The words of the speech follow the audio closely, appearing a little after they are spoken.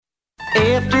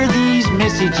After these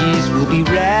messages, we'll be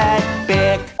right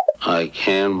back. I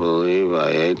can't believe I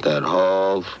ate that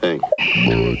whole thing.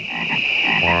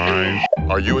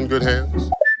 Are you in good hands?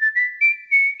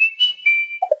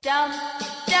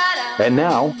 And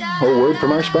now, a word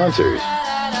from our sponsors.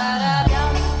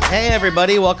 Hey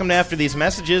everybody, welcome to After These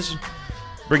Messages,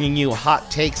 bringing you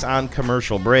hot takes on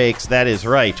commercial breaks. That is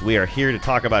right, we are here to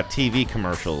talk about TV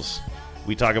commercials.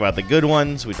 We talk about the good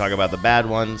ones, we talk about the bad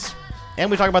ones, and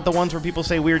we talk about the ones where people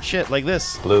say weird shit like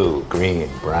this. Blue, green,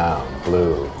 brown,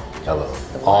 blue, yellow,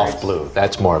 off blue.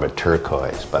 That's more of a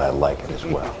turquoise, but I like it as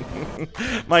well.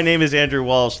 My name is Andrew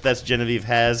Walsh, that's Genevieve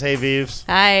Has. Hey Vives.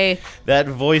 Hi. That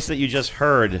voice that you just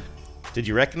heard, did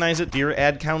you recognize it, dear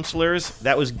ad counselors?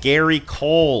 That was Gary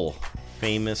Cole,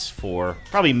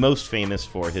 probably most famous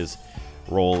for his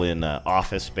role in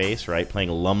Office Space, right? Playing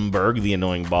Lumbergh, the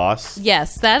annoying boss.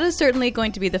 Yes, that is certainly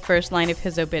going to be the first line of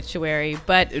his obituary,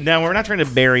 but... Now, we're not trying to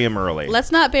bury him early. Let's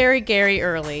not bury Gary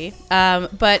early,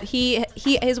 but he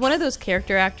is one of those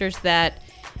character actors that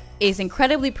is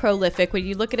incredibly prolific. When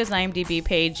you look at his IMDb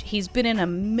page, he's been in a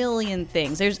million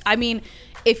things.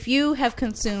 If you have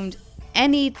consumed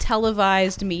any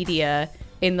televised media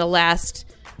in the last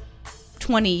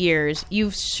 20 years,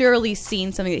 you've surely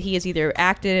seen something that he has either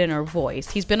acted in or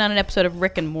voiced. He's been on an episode of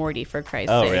Rick and Morty, for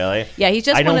Christ's sake. Oh, really? Yeah, he's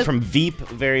just I know him from Veep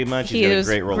very much. He was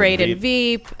great in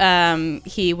Veep.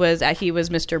 He was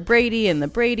Mr. Brady in the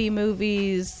Brady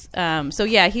movies. So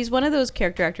yeah, he's one of those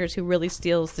character actors who really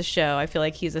steals the show. I feel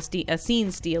like he's a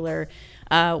scene stealer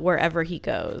wherever he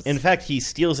goes. In fact, he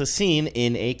steals a scene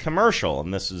in a commercial,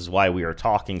 and this is why we are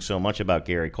talking so much about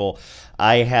Gary Cole.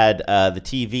 I had the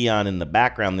TV on in the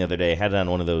background the other day. I had it on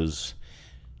one of those...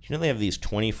 You know they have these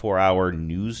 24-hour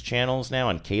news channels now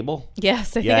on cable?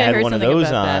 Yes, I think I I had heard one of something those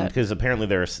about on that. because apparently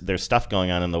there's stuff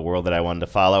going on in the world that I wanted to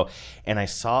follow, and I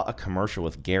saw a commercial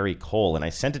with Gary Cole, and I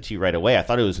sent it to you right away. I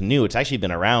thought it was new. It's actually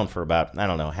been around for about, I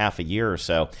don't know, half a year or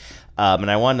so, and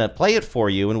I wanted to play it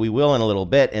for you, and we will in a little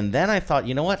bit. And then I thought,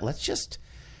 you know what? Let's just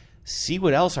see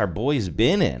what else our boy's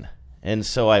been in. And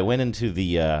so I went into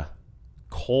the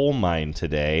coal mine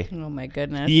today. Oh my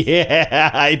goodness.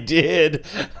 Yeah, I did.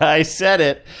 I said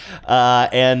it.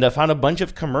 And I found a bunch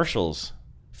of commercials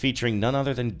featuring none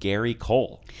other than Gary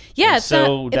Cole. Yeah, and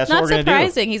so that's what we're going to do. It's not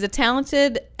surprising. He's a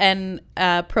talented and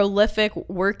prolific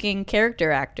working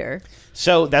character actor.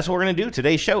 So that's what we're going to do.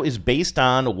 Today's show is based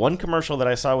on one commercial that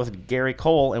I saw with Gary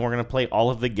Cole, and we're going to play all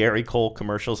of the Gary Cole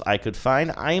commercials I could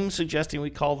find. I'm suggesting we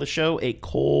call the show A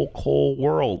Cole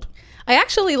World. I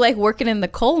actually like working in the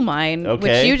coal mine,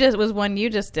 Okay. which was one you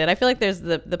just did. I feel like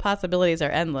the possibilities are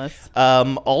endless.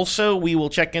 Also, we will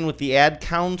check in with the ad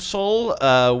council.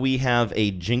 We have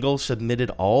a jingle submitted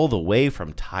all the way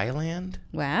from Thailand.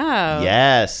 Wow.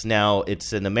 Yes. Now,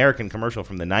 it's an American commercial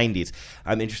from the 90s.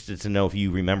 I'm interested to know if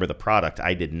you remember the product.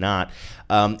 I did not.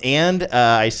 And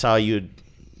I saw you had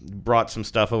brought some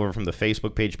stuff over from the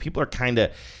Facebook page. People are kind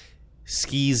of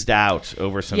skeezed out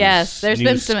over some Yes, there's new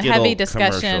been some Skittle heavy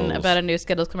discussion commercials. about a new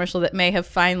Skittles commercial that may have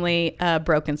finally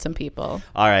broken some people.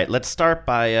 All right, let's start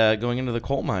by going into the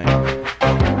coal mine. Well,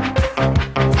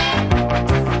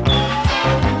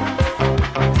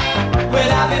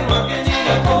 I've been working in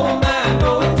a coal mine,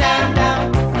 going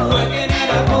down, working in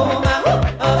a coal mine,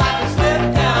 like a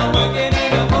slip down, working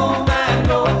in a coal mine,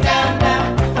 going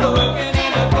down, working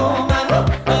in a coal mine,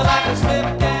 like a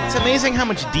slip down. It's amazing how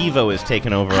much Devo has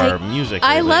taken over our music.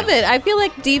 I lately. love it. I feel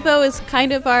like Devo is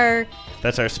kind of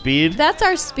That's our speed? That's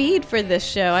our speed for this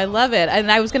show. I love it.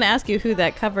 And I was going to ask you who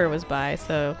that cover was by,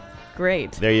 so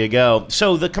great. There you go.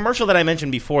 So the commercial that I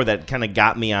mentioned before that kind of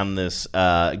got me on this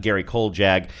Gary Cole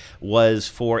jag was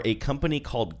for a company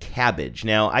called Cabbage.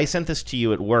 Now, I sent this to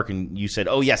you at work, and you said,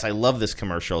 oh, yes, I love this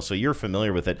commercial, so you're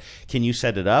familiar with it. Can you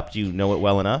set it up? Do you know it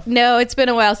well enough? No, it's been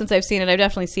a while since I've seen it. I've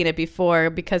definitely seen it before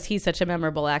because he's such a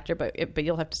memorable actor, but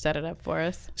you'll have to set it up for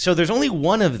us. So there's only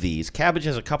one of these. Cabbage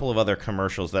has a couple of other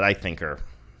commercials that I think are,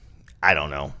 I don't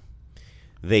know,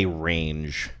 they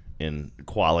range in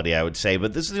quality, I would say,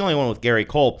 but this is the only one with Gary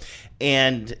Cole,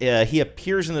 and he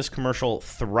appears in this commercial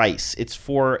thrice. It's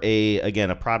for a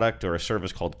product or a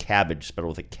service called Cabbage, spelled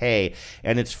with a K,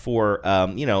 and it's for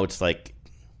it's like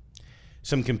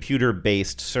some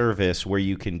computer-based service where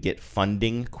you can get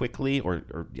funding quickly, or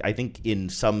I think in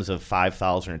sums of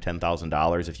 $5,000 or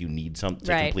 $10,000 if you need something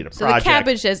to complete a project. So the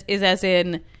cabbage is as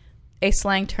in a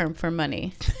slang term for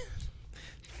money.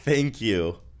 Thank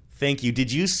you.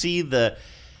 Did you see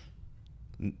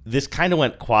this kind of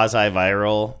went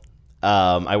quasi-viral.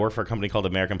 I work for a company called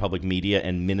American Public Media,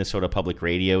 and Minnesota Public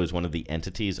Radio is one of the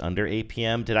entities under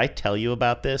APM. Did I tell you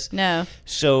about this? No.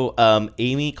 So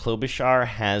Amy Klobuchar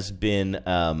has been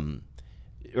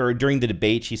or during the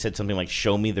debate, she said something like,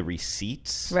 "Show me the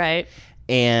receipts." Right.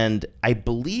 And I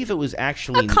believe it was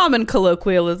actually A common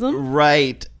colloquialism.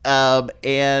 right.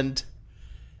 And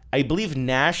I believe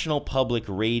National Public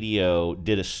Radio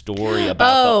did a story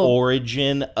about the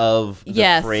origin of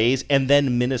the phrase, and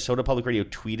then Minnesota Public Radio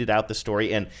tweeted out the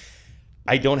story. And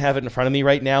I don't have it in front of me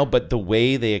right now, but the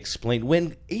way they explained,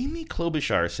 when Amy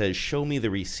Klobuchar says, "Show me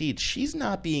the receipts," she's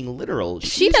not being literal.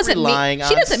 She doesn't relying on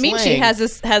mean she slang.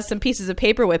 has some pieces of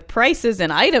paper with prices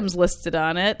and items listed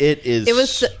on it. It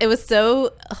was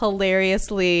so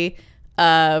hilariously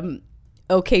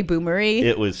okay boomery.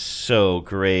 It was so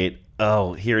great.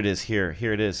 Oh, here it is. Here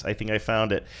it is. I think I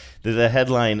found it. The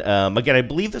headline, again, I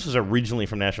believe this was originally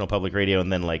from National Public Radio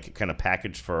and then like kind of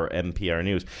packaged for NPR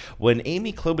News. When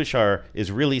Amy Klobuchar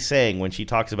is really saying when she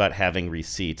talks about having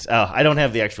receipts. Oh, I don't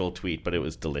have the actual tweet, but it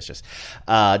was delicious.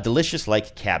 Delicious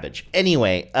like cabbage.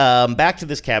 Anyway, back to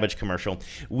this cabbage commercial.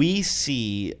 We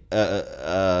see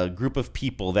a group of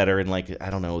people that are in like, I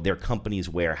don't know, their company's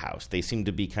warehouse. They seem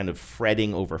to be kind of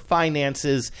fretting over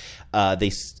finances.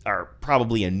 They are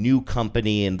probably a new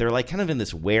company and they're like kind of in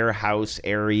this warehouse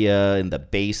area in the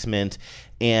basement,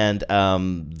 and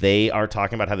they are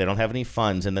talking about how they don't have any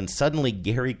funds, and then suddenly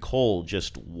Gary Cole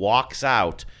just walks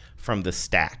out from the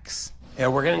stacks. Yeah,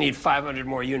 we're gonna need 500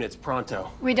 more units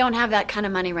pronto. We don't have that kind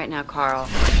of money right now, Carl.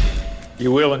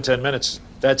 You will in 10 minutes.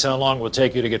 That's how long it will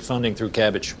take you to get funding through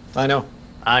Cabbage. I know.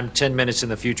 I'm 10 minutes in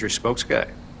the future spokes guy.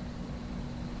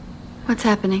 What's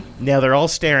happening? Now they're all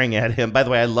staring at him. By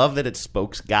the way, I love that it's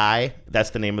Spokes Guy.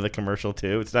 That's the name of the commercial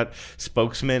too. It's not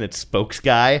Spokesman, it's Spokes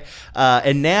Guy.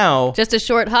 And now just a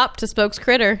short hop to Spokes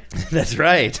Critter. That's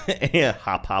right. Yeah,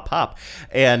 hop, hop, hop.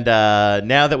 And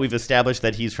now that we've established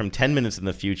that he's from 10 minutes in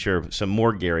the future, some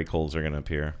more Gary Coles are going to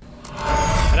appear.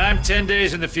 And I'm 10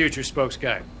 days in the future spokes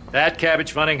guy. That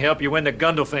cabbage funding helped you win the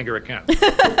Gundelfinger account.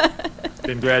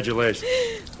 Congratulations.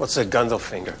 What's a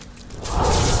Gundelfinger?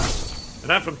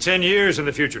 And I'm from 10 years in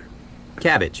the future.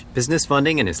 Cabbage. Business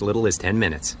funding in as little as 10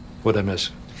 minutes. What'd I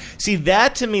miss? See,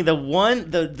 that to me,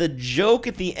 the joke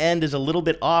at the end is a little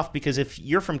bit off because if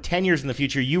you're from 10 years in the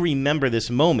future, you remember this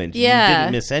moment. Yeah. You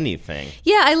didn't miss anything.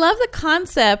 Yeah, I love the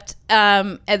concept.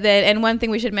 And one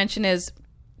thing we should mention is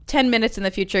 10 minutes in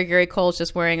the future, Gary Cole's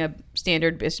just wearing a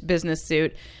standard business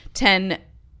suit. 10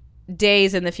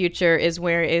 days in the future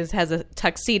has a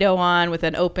tuxedo on with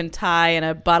an open tie and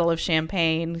a bottle of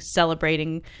champagne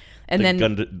celebrating, and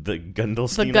the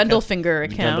Gundelfinger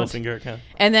account.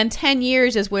 And then 10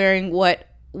 years is wearing what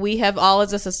we have all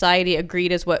as a society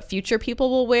agreed is what future people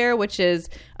will wear, which is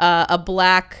a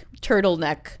black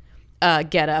turtleneck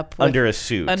getup under a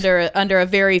suit, under a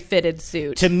very fitted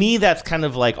suit. To me, that's kind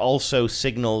of like also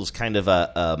signals kind of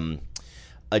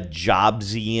a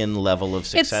Jobsian level of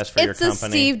success for your company. It's a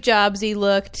Steve Jobsy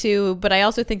look too, but I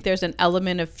also think there's an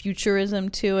element of futurism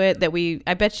to it that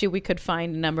I bet you we could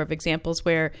find a number of examples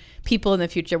where people in the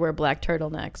future wear black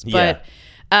turtlenecks. But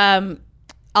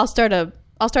I'll start a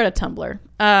Tumblr.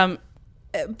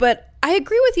 But I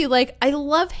agree with you. Like, I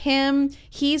love him.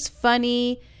 He's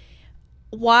funny.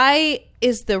 Why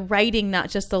is the writing not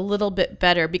just a little bit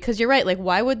better? Because you're right. Like,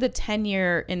 why would the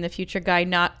 10-year in the future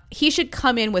guy he should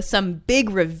come in with some big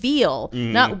reveal,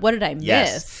 not what did I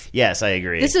miss? Yes, I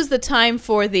agree. This is the time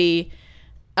for the,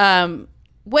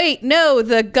 wait, no,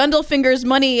 the Gundelfinger's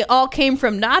money all came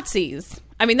from Nazis.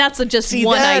 I mean, that's just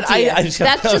one idea.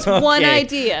 That's just one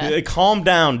idea. Calm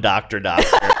down, Doctor.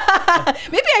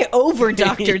 Maybe I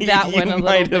over-doctored that one a little bit. You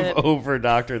might have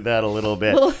over-doctored that a little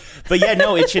bit. But yeah,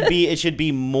 no, it should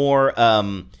be more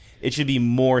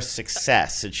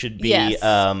success. It should be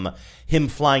him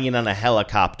flying in on a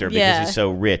helicopter because he's so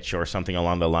rich or something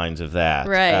along the lines of that.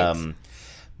 Right.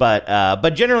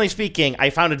 But generally speaking,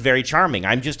 I found it very charming.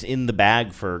 I'm just in the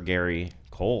bag for Gary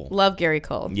Cole. Love Gary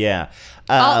Cole. Yeah.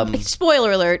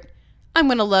 Spoiler alert. I'm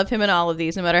going to love him in all of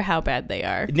these, no matter how bad they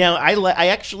are. Now, I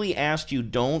actually asked you,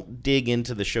 don't dig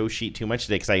into the show sheet too much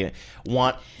today, because I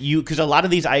want you, because a lot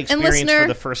of these I experienced for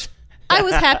the first... I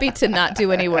was happy to not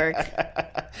do any work.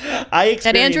 At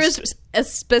Andrew's a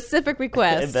specific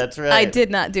request. That's right. I did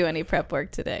not do any prep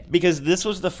work today. Because this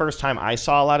was the first time I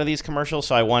saw a lot of these commercials,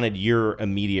 so I wanted your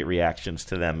immediate reactions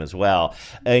to them as well,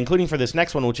 including for this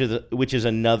next one, which is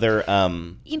another...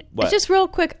 just real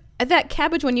quick, that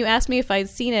cabbage, when you asked me if I'd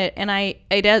seen it, and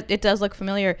it does look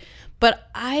familiar, but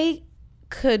I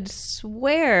could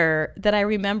swear that I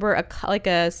remember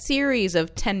a series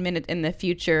of 10 minute in the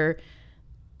future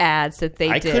ads that they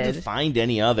I did. couldn't find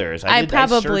any others. I'm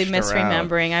probably searched around.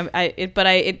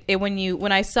 misremembering.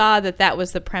 When I saw that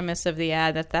was the premise of the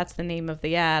ad, that's the name of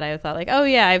the ad, I thought like, oh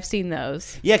yeah, I've seen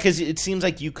those. Yeah, because it seems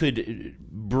like you could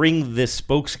bring this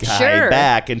spokes guy Sure.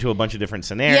 back into a bunch of different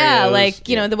scenarios. Yeah, like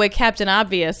the way Captain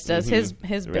Obvious does his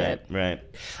bit. Right.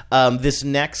 This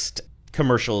next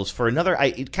commercial is for another,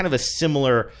 kind of a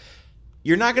similar.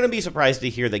 You're not going to be surprised to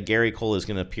hear that Gary Cole is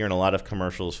going to appear in a lot of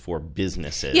commercials for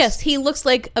businesses. Yes, he looks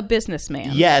like a businessman.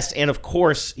 Yes, and of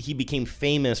course, he became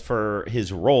famous for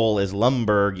his role as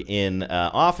Lumbergh in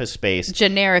Office Space.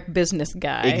 Generic business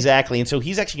guy. Exactly, and so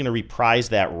he's actually going to reprise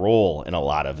that role in a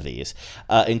lot of these,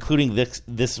 including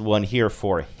this one here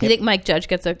for You think Mike Judge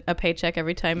gets a paycheck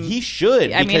every time? He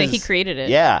should. I mean, because- he created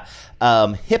it. Yeah.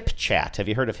 Hip Chat. Have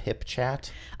you heard of Hip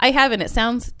Chat? I haven't. It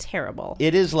sounds terrible.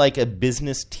 It is like a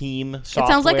business team software. It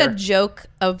sounds like a joke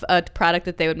of a product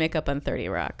that they would make up on 30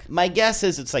 Rock. My guess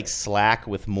is it's like Slack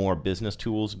with more business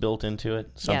tools built into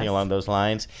it, something Yes. along those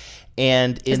lines.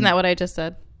 And Isn't that what I just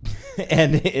said?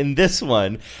 And in this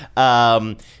one,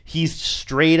 he's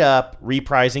straight up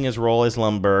reprising his role as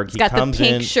Lumbergh. He's got the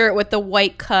pink shirt with the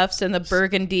white cuffs and the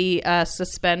burgundy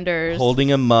suspenders.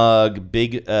 Holding a mug,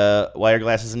 big wire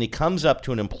glasses, and he comes up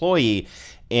to an employee,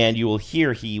 and you will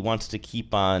hear he wants to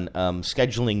keep on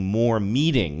scheduling more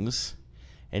meetings.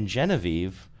 And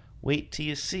Genevieve, wait till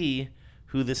you see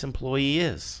who this employee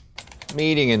is.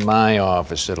 Meeting in my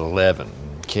office at 11,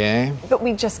 okay? But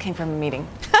we just came from a meeting.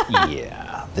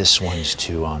 Yeah, this one's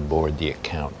to onboard the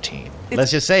account team.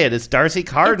 Let's just say it. It's Darcy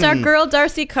Carden. It's our girl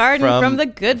Darcy Carden from The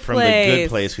Good Place. From The Good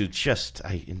Place, who just,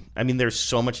 I mean, there's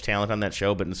so much talent on that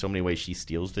show, but in so many ways she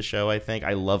steals the show, I think.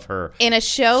 I love her in a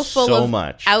show full so of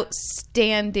much.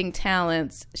 Outstanding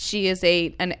talents. She is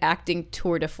an acting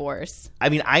tour de force. I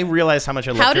mean, I realize how much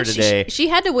I loved her today. She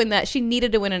had to win that. She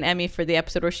needed to win an Emmy for the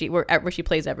episode where she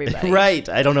plays everybody. Right.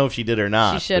 I don't know if she did or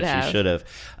not. She should but have. She should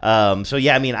have. So,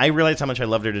 yeah, I mean, I realized how much I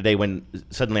loved her today when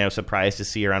suddenly I was surprised to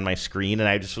see her on my screen, and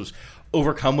I just was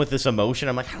overcome with this emotion.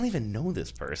 I'm like, I don't even know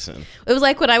this person. It was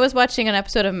like when I was watching an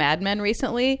episode of Mad Men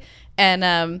recently,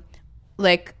 and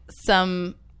like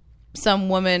some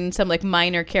woman, some like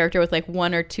minor character with like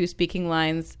one or two speaking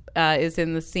lines is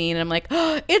in the scene, and I'm like,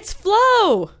 oh, it's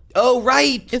Flo. Oh,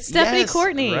 right. It's Stephanie Yes.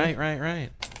 Courtney. Right.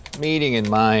 Meeting in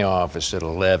my office at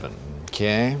 11,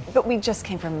 okay? But we just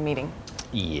came from a meeting.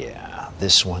 Yeah,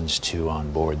 this one's to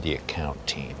onboard the account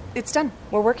team. It's done.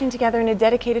 We're working together in a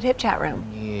dedicated hip chat room.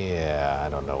 Yeah, I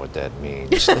don't know what that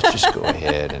means. Let's just go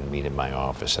ahead and meet in my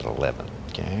office at 11,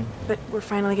 okay? But we're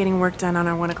finally getting work done on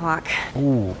our 1 o'clock.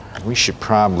 Ooh, we should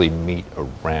probably meet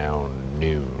around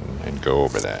noon and go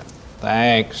over that.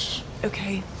 Thanks.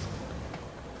 Okay.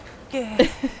 Yeah.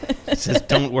 It says,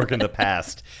 don't work in the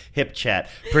past. Hip Chat.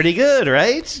 Pretty good,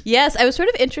 right? Yes, I was sort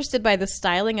of interested by the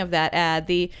styling of that ad.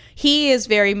 He is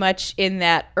very much in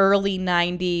that early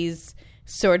 90s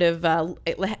sort of,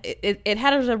 it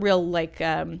had a real like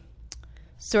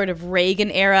sort of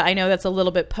Reagan era. I know that's a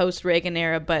little bit post-Reagan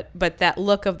era, but that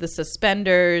look of the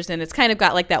suspenders, and it's kind of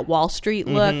got like that Wall Street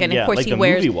look. And of course like he the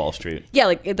wears movie Wall Street. Yeah,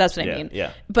 like that's what I mean.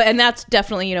 Yeah. And that's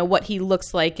definitely, what he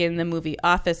looks like in the movie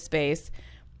Office Space.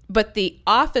 But the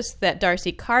office that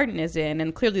Darcy Carden is in,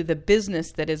 and clearly the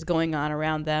business that is going on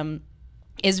around them,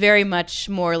 is very much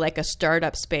more like a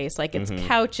startup space. Like it's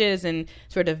couches and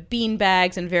sort of bean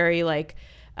bags and very like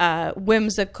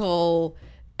whimsical,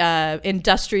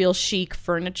 industrial chic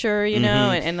furniture,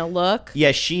 and a look.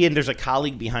 Yeah, and there's a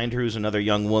colleague behind her who's another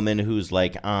young woman who's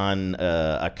like on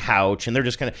a couch, and they're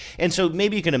just kind of, and so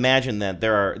maybe you can imagine that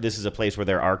this is a place where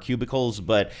there are cubicles,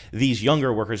 but these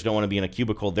younger workers don't want to be in a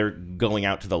cubicle. They're going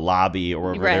out to the lobby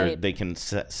or where they can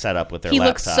set up with their laptop. He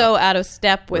looks so out of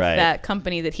step with Right. that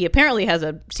company that he apparently has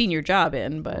a senior job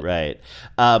in. But Right.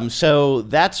 So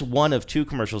that's one of two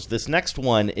commercials. This next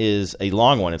one is a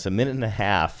long one. It's a minute and a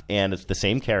half, and it's the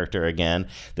same character again.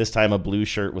 This time a blue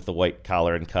shirt with the white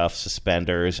collar and cuffs,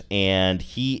 suspenders, and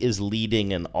he is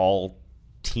leading an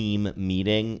all-team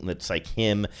meeting. That's like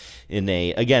him in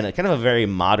kind of a very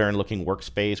modern-looking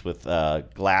workspace with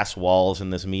glass walls in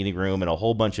this meeting room and a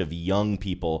whole bunch of young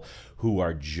people who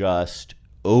are just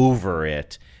over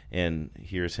it. And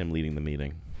here's him leading the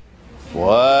meeting.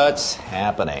 What's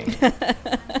happening?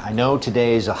 I know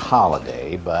today's a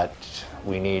holiday, but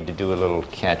we need to do a little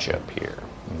catch-up here.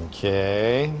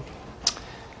 Okay.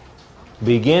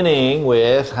 Beginning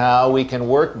with how we can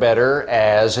work better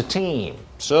as a team.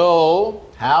 So,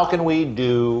 how can we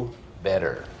do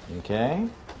better? Okay?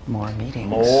 More meetings.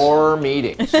 More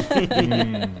meetings.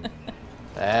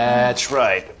 That's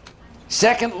right.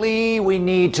 Secondly, we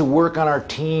need to work on our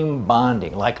team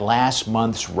bonding, like last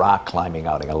month's rock climbing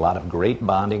outing. A lot of great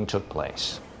bonding took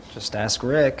place. Just ask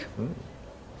Rick.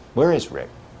 Where is Rick?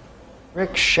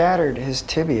 Rick shattered his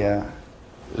tibia.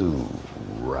 Ooh,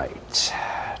 right.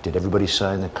 Did everybody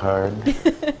sign the card?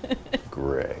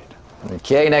 Great.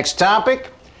 Okay, next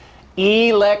topic.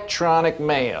 Electronic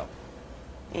mail.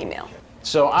 Email.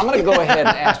 So I'm going to go ahead and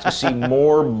ask to see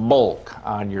more bulk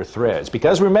on your threads.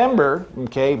 Because remember,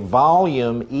 okay,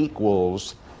 volume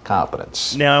equals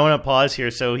competence. Now I want to pause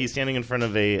here. So he's standing in front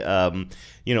of a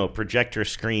projector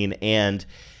screen, and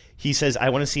he says, I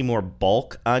want to see more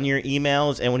bulk on your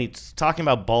emails. And when he's talking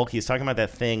about bulk, he's talking about that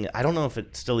thing. I don't know if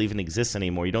it still even exists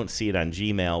anymore. You don't see it on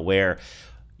Gmail, where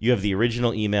you have the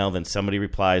original email, then somebody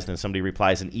replies,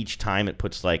 and each time it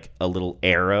puts like a little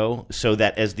arrow so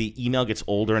that as the email gets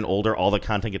older and older, all the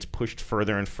content gets pushed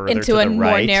further and further into to the a more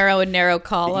right. narrow and narrow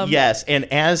column. Yes, and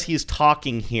as he's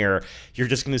talking here, you're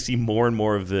just going to see more and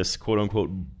more of this quote-unquote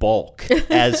bulk.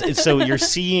 So you're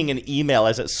seeing an email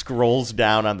as it scrolls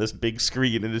down on this big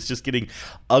screen, and it's just getting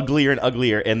uglier and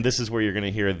uglier, and this is where you're going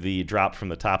to hear the drop from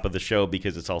the top of the show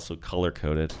because it's also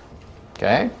color-coded.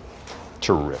 Okay?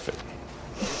 Terrific.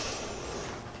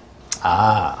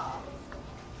 Ah.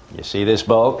 You see this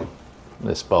bulk?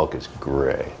 This bulk is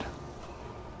great.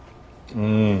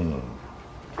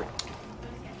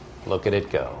 Look at it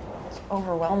go. It's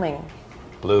overwhelming.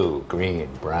 Blue, green,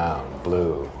 brown,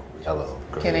 blue, yellow,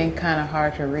 green. Getting kind of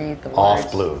hard to read the words.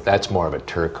 Off blue. That's more of a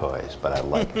turquoise, but I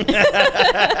like it.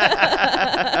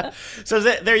 So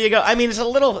there you go. I mean,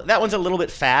 that one's a little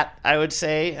bit fat, I would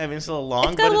say. I mean, it's a little long.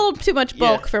 It's got a little too much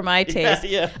bulk for my taste.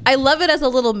 Yeah. I love it as a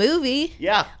little movie.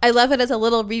 Yeah. I love it as a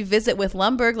little revisit with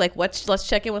Lumbergh. Like, let's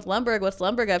check in with Lumbergh. What's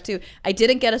Lumbergh up to? I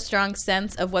didn't get a strong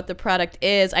sense of what the product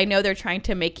is. I know they're trying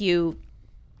to make you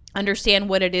understand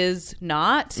what it is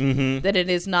not. Mm-hmm. That it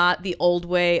is not the old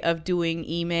way of doing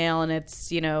email, and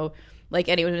it's, like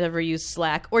anyone who's ever used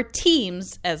Slack or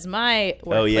Teams, as my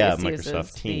workplace uses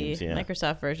Microsoft Teams, the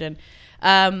Microsoft version.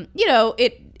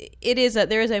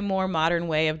 There is a more modern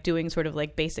way of doing sort of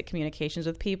like basic communications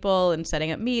with people and setting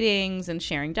up meetings and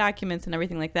sharing documents and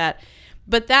everything like that.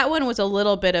 But that one was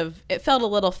it felt a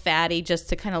little fatty just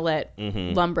to kind of let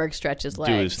Lumbergh stretch his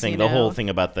legs. Do his thing. The whole thing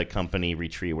about the company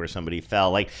retreat where somebody fell,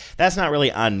 like, that's not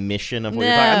really on mission of what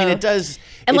you're talking. I mean, it does.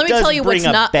 And let me tell you what's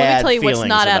not out of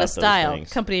things. style.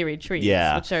 Company retreats,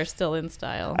 which are still in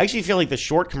style. I actually feel like the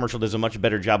short commercial does a much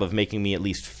better job of making me at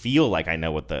least feel like I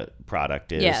know what the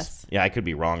product is. Yes. Yeah, I could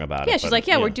be wrong about it. Yeah, she's like,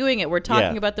 we're doing it. We're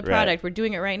talking about the product. We're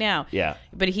doing it right now. Yeah.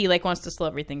 But he wants to slow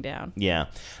everything down. Yeah.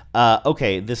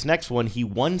 Okay, this next one, he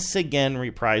once again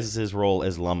reprises his role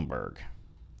as Lumbergh.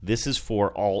 This is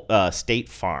for State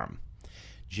Farm.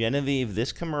 Genevieve,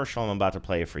 this commercial I'm about to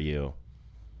play for you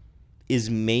is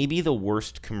maybe the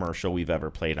worst commercial we've ever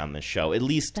played on this show. At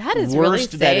least that is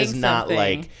worst really that is something. not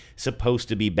like supposed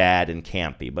to be bad and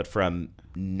campy, but from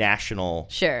national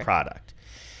product.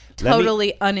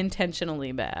 Totally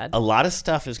unintentionally bad. A lot of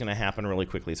stuff is going to happen really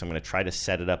quickly, so I'm going to try to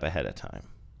set it up ahead of time.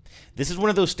 This is one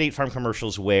of those State Farm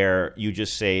commercials where you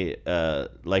just say,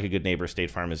 like a good neighbor,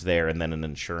 State Farm is there, and then an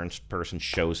insurance person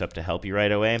shows up to help you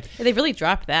right away. Yeah, they really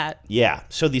dropped that. Yeah.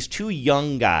 So these two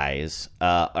young guys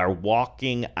are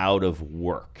walking out of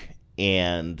work,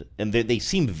 and they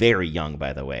seem very young,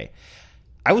 by the way.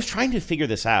 I was trying to figure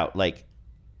this out. Like,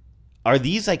 are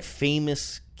these like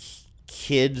famous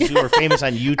kids who are famous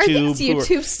on YouTube? Are these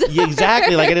YouTube stars? Yeah,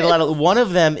 exactly. Like, I did a lot of. One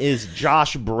of them is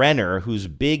Josh Brenner, who's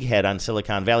big head on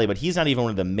Silicon Valley, but he's not even one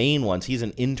of the main ones. He's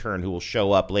an intern who will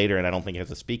show up later, and I don't think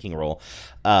has a speaking role.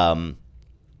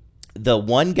 The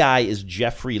one guy is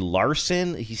Jeffrey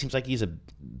Larson. He seems like he's a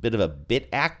bit of a bit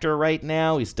actor right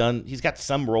now. He's got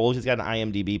some roles. He's got an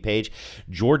IMDb page.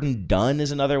 Jordan Dunn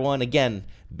is another one. Again,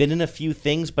 been in a few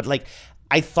things, but like,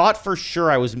 I thought for sure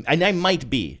and I might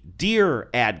be. Dear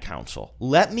ad council,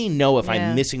 let me know if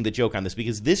I'm missing the joke on this,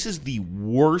 because this is the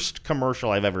worst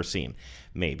commercial I've ever seen.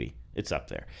 Maybe. It's up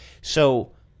there.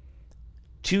 So,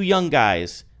 two young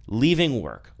guys leaving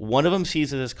work. One of them sees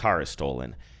that his car is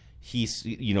stolen. You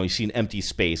see an empty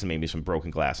space and maybe some broken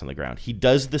glass on the ground. He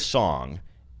does the song.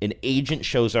 An agent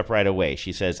shows up right away.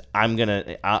 She says,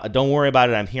 don't worry about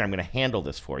it. I'm here. I'm going to handle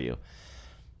this for you.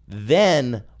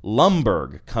 Then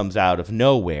Lumbergh comes out of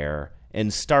nowhere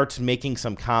and starts making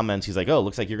some comments. He's like, oh,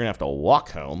 looks like you're going to have to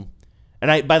walk home.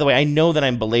 And by the way, I know that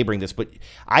I'm belaboring this, but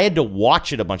I had to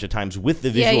watch it a bunch of times with the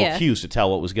visual cues to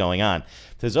tell what was going on. He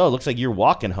says, oh, it looks like you're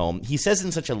walking home. He says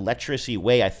in such a lecherousy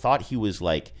way, I thought he was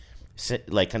like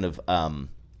kind of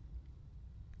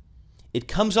it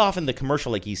comes off in the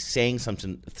commercial like he's saying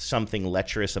something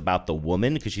lecherous about the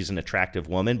woman because she's an attractive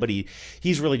woman, but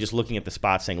he's really just looking at the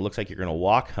spot saying, it looks like you're going to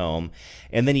walk home.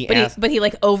 And then he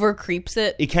like over creeps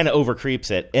it. He kind of over creeps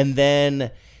it. And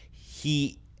then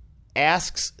he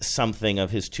asks something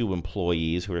of his two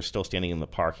employees who are still standing in the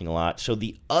parking lot. So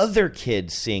the other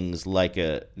kid sings Like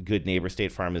a Good Neighbor,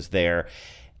 State Farm is there.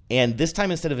 And this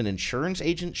time, instead of an insurance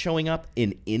agent showing up,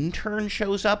 an intern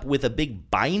shows up with a big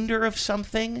binder of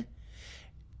something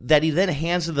that he then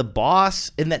hands to the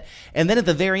boss. And then at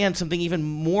the very end, something even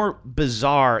more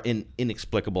bizarre and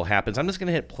inexplicable happens. I'm just going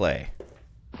to hit play.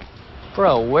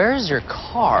 Bro, where's your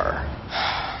car?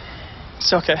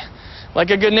 It's okay. Like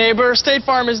a good neighbor, State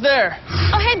Farm is there.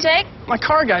 Oh, hey, Jake. My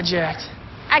car got jacked.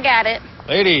 I got it.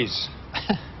 Ladies,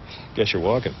 guess you're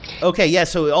walking. Okay, yeah,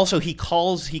 so also he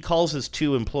calls his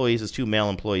two male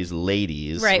employees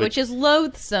ladies. Right, which is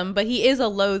loathsome, but he is a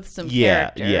loathsome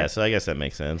character. Yeah, so I guess that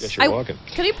makes sense. Guess you're walking.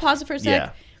 Can we pause it for a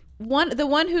sec? Yeah. The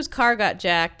one whose car got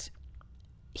jacked,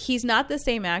 he's not the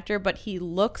same actor, but he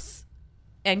looks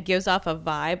and gives off a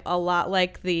vibe a lot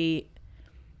like the...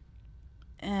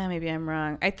 maybe I'm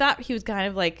wrong. I thought he was kind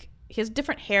of like... He has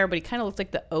different hair, but he kind of looks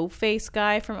like the O-Face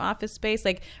guy from Office Space.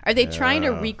 Like, are they trying to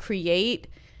recreate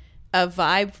a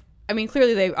vibe? I mean,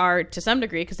 clearly they are to some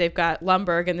degree because they've got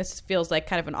Lumbergh, and this feels like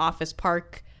kind of an Office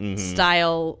Park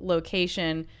style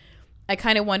location. I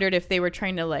kind of wondered if they were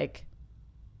trying to, like,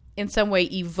 in some way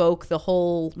evoke the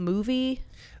whole movie.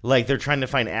 Like, they're trying to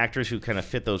find actors who kind of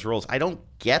fit those roles. I don't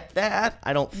get that.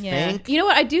 I don't think. You know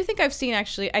what? I do think I've seen,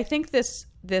 actually, I think this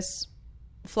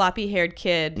floppy-haired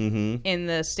kid in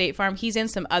the State Farm, he's in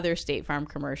some other State Farm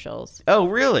commercials. Oh,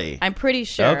 really? I'm pretty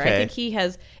sure. Okay. I think he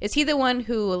has... Is he the one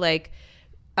who, like,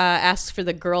 asks for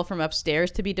the girl from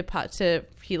upstairs to be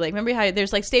remember how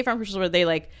there's, like, State Farm commercials where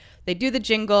they do the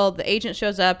jingle, the agent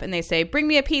shows up, and they say, bring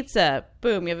me a pizza.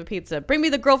 Boom, you have a pizza. Bring me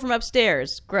the girl from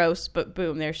upstairs. Gross, but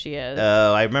boom, there she is.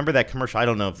 Oh, I remember that commercial. I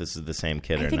don't know if this is the same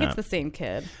kid or not. I think it's the same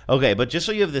kid. Okay, but just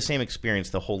so you have the same experience,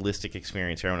 the holistic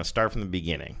experience here, I want to start from the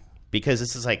beginning. Because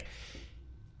this is like,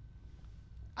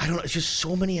 I don't know, it's just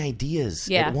so many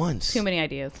ideas at once. Too many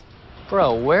ideas.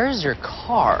 Bro, where's your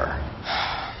car?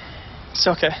 It's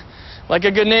okay. Like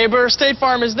a good neighbor, State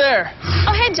Farm is there.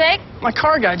 Oh, hey, Jake. My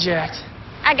car got jacked.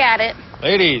 I got it.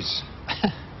 Ladies,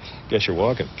 guess you're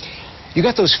walking. You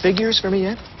got those figures for me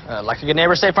yet? Like a good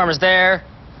neighbor, State Farm is there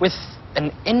with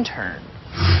an intern.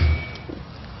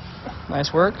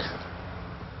 Nice work.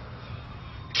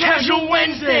 Casual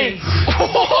Wednesday!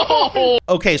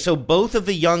 Okay, so both of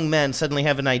the young men suddenly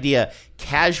have an idea.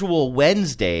 Casual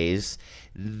Wednesdays.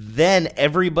 Then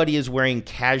everybody is wearing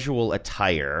casual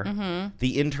attire.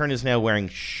 The intern is now wearing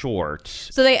shorts.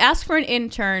 So they ask for an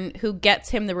intern who gets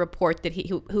him the report that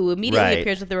who immediately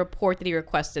appears with the report that he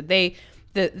requested.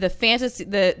 The fantasy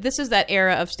this is that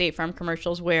era of State Farm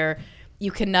commercials where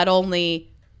you can not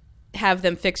only have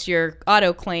them fix your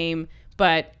auto claim,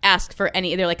 but ask for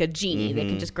they're like a genie. They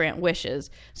can just grant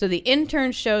wishes. So the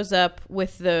intern shows up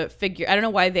with the figure. I don't know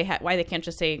why they can't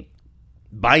just say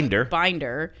binder,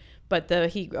 but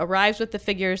he arrives with the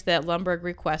figures that Lumbergh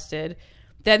requested.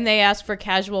 Then they ask for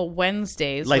Casual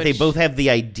Wednesdays. Like they both have the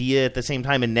idea at the same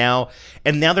time, and now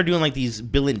they're doing like these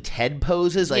Bill and Ted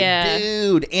poses. Like,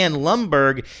 dude, and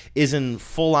Lumbergh is in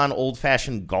full on old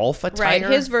fashioned golf attire. Right,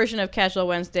 his version of Casual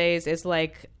Wednesdays is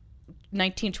like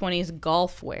 1920s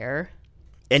golf wear.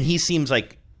 And he seems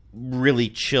like really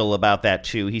chill about that,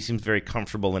 too. He seems very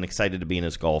comfortable and excited to be in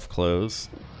his golf clothes.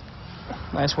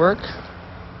 Nice work.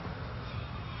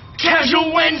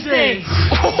 Casual Wednesday!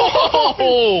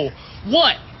 Oh,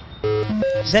 what?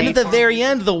 Then at the very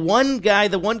end, the one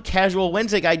Casual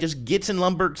Wednesday guy just gets in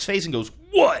Lumbergh's face and goes,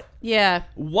 what? Yeah.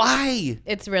 Why?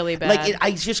 It's really bad. Like,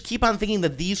 I just keep on thinking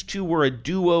that these two were a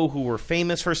duo who were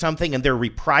famous for something, and they're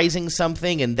reprising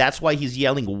something, and that's why he's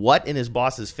yelling what in his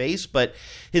boss's face, but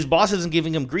his boss isn't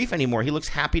giving him grief anymore. He looks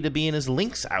happy to be in his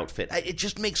Lynx outfit. It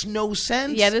just makes no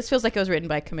sense. Yeah, this feels like it was written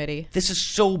by committee. This is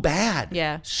so bad.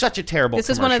 Yeah. Such a terrible This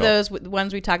commercial. is one of those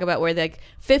ones we talk about where like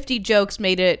 50 jokes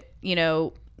made it,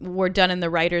 were done in the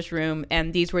writer's room,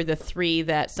 and these were the 3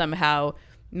 that somehow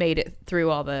made it through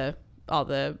all the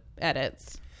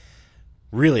edits.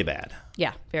 Really bad.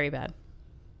 Yeah, very bad.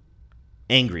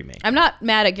 Angry me. I'm not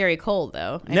mad at Gary Cole,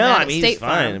 though. He's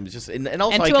fine. I'm just, and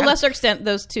also, and to a lesser extent,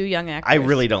 those 2 young actors. I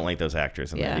really don't like those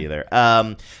actors in that either.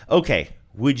 Okay.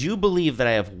 Would you believe that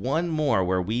I have one more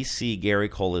where we see Gary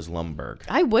Cole as Lumbergh?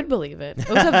 I would believe it. It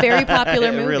was a very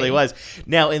popular movie. It really was.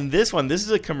 Now, in this one, this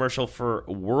is a commercial for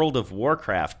World of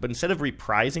Warcraft, but instead of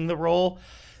reprising the role,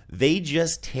 they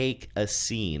just take a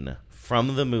scene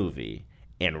from the movie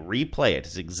and replay it.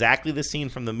 It's exactly the scene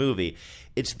from the movie.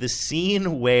 It's the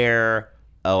scene where,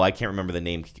 I can't remember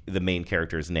the main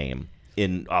character's name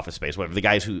in Office Space, whatever, the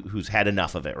guys who's had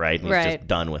enough of it, right? And he's just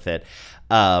done with it.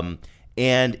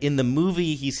 And in the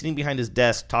movie, he's sitting behind his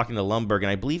desk talking to Lumbergh, and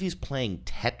I believe he's playing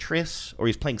Tetris, or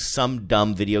he's playing some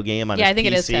dumb video game on his PC. Yeah, I think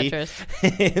it is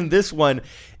Tetris. In this one,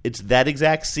 it's that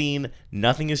exact scene.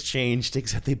 Nothing has changed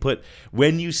except they put,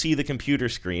 when you see the computer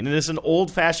screen, and it's an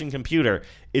old-fashioned computer,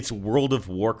 it's World of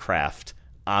Warcraft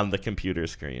on the computer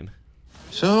screen.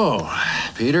 So,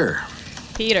 Peter.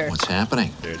 What's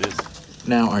happening? There it is.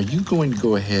 Now, are you going to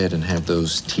go ahead and have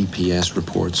those TPS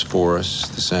reports for us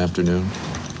this afternoon?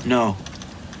 No.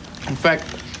 In fact,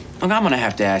 look, I'm gonna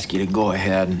have to ask you to go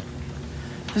ahead and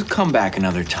just come back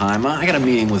another time. I got a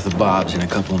meeting with the Bobs in a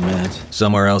couple of minutes.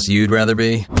 Somewhere else you'd rather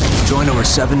be? Join over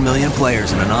 7 million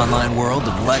players in an online world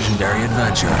of legendary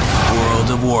adventure.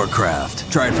 World of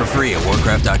Warcraft. Try it for free at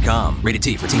warcraft.com. Rated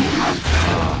T for teen.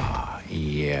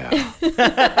 Yeah.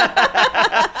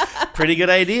 Pretty good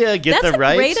idea. Get That's the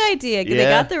rights. Great idea. They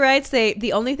got the rights.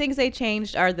 The only things they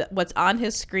changed are what's on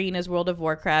his screen is World of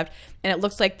Warcraft, and it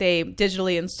looks like they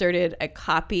digitally inserted a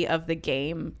copy of the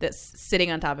game that's sitting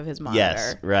on top of his monitor.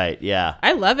 Yes, right, yeah.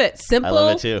 I love it. Simple, I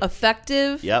love it too.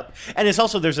 effective. Yep. And it's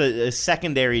also, there's a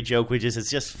secondary joke, which is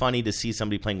it's just funny to see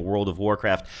somebody playing World of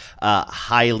Warcraft,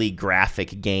 highly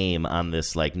graphic game on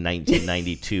this like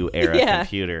 1992 era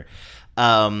computer.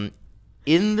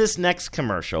 In this next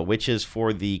commercial, which is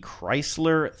for the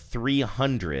Chrysler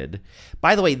 300,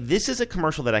 by the way, this is a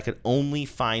commercial that I could only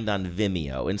find on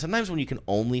Vimeo. And sometimes when you can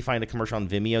only find a commercial on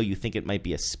Vimeo, you think it might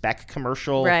be a spec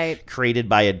commercial created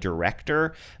by a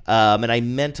director. And I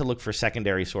meant to look for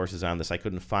secondary sources on this. I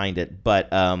couldn't find it. But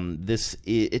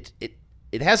it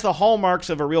has the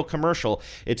hallmarks of a real commercial.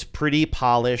 It's pretty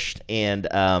polished. And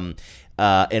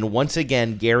once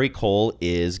again, Gary Cole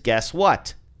is, guess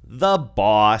what? The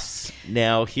boss.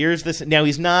 Now, here's this. Now,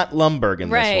 he's not Lumbergh in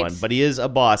this one, but he is a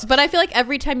boss. But I feel like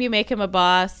every time you make him a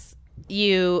boss,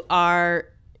 you are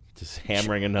just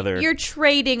hammering another. You're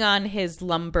trading on his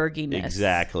Lumberghiness.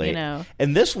 Exactly. You know.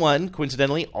 And this one,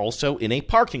 coincidentally, also in a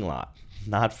parking lot.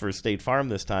 Not for State Farm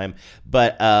this time,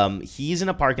 but he's in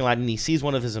a parking lot and he sees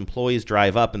one of his employees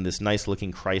drive up in this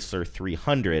nice-looking Chrysler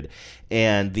 300,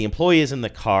 and the employee is in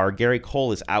the car. Gary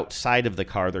Cole is outside of the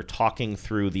car. They're talking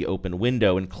through the open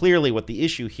window, and clearly what the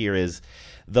issue here is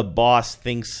the boss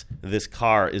thinks this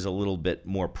car is a little bit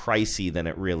more pricey than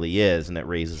it really is, and it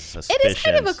raises suspicions. It is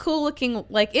kind of a cool-looking,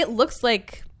 like, it looks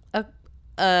like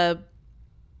a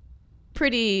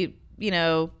pretty,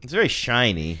 It's very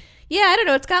shiny. Yeah, I don't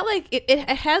know. It's got like it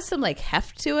has some like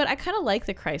heft to it. I kind of like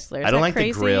the Chrysler. I don't like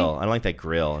the grill. I don't like that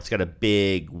grill. It's got a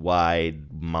big,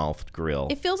 wide-mouthed grill.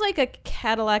 It feels like a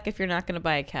Cadillac if you're not going to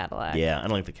buy a Cadillac. Yeah, I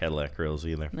don't like the Cadillac grills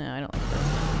either. No, I don't like those.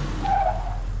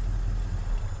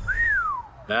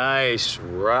 Nice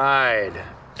ride.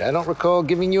 I don't recall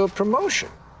giving you a promotion.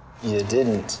 You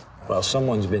didn't. Well,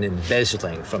 someone's been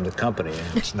embezzling from the company,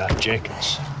 and it's not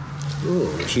Jenkins.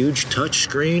 Ooh, huge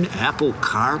touchscreen, Apple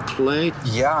CarPlay.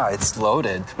 Yeah, it's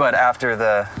loaded. But after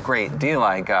the great deal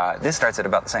I got, this starts at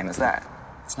about the same as that.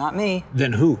 It's not me.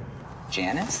 Then who?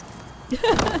 Janice?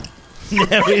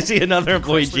 Yeah, we see another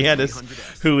employee, Janice,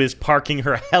 who is parking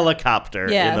her helicopter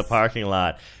in the parking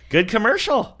lot. Good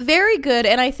commercial. Very good,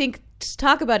 and I think to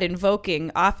talk about invoking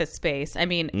Office Space. I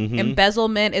mean,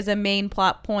 embezzlement is a main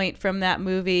plot point from that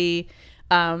movie.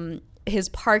 His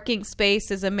parking space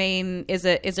is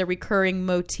a recurring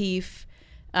motif.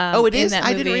 It is?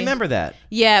 I didn't remember that.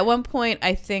 Yeah, at one point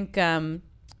I think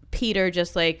Peter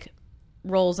just like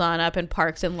rolls on up and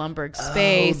parks in Lumbergh's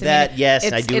space. I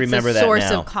do remember that now. It's a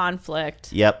source of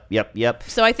conflict. Yep.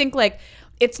 So I think like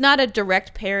it's not a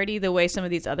direct parody the way some of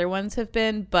these other ones have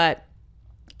been, but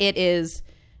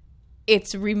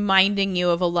it's reminding you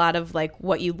of a lot of like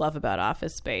what you love about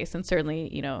Office Space, and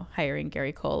certainly hiring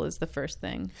Gary Cole is the first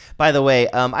thing. By the way,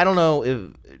 I don't know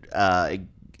if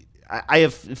I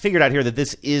have figured out here that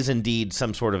this is indeed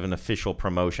some sort of an official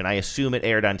promotion. I assume it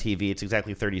aired on TV. It's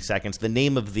exactly 30 seconds. The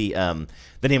name of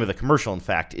the commercial, in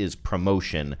fact, is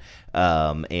Promotion,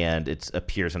 and it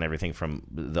appears on everything from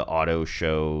the auto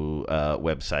show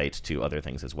website to other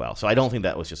things as well. So I don't think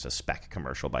that was just a spec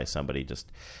commercial by somebody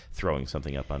just throwing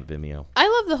something up on Vimeo. I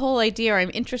love the whole idea, or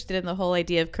I'm interested in the whole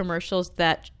idea of commercials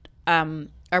that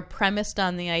are premised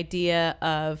on the idea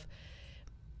of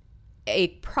a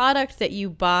product that you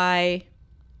buy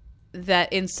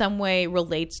that in some way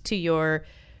relates to your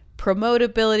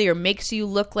promotability or makes you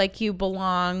look like you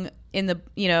belong in the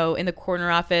in the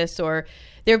corner office. Or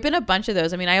there have been a bunch of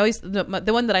those. I mean,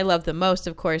 the one that I love the most,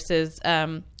 of course, is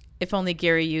If Only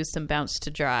Gary Used Some Bounce to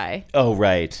Dry. Oh,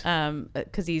 right.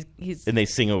 Because he's and they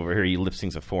sing over here. He lip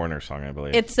syncs a Foreigner song, I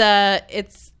believe. It's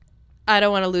I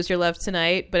Don't Want to Lose Your Love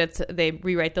Tonight, but they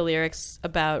rewrite the lyrics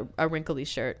about a wrinkly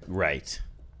shirt. Right.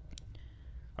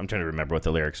 I'm trying to remember what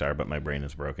the lyrics are, but my brain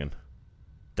is broken.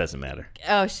 Doesn't matter.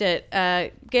 Oh, shit.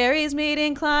 Gary's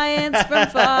meeting clients from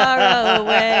far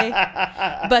away,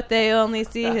 but they only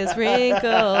see his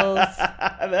wrinkles.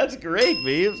 That's great,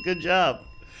 Beaves. Good job.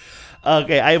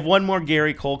 Okay, I have one more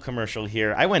Gary Cole commercial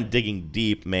here. I went digging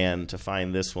deep, man, to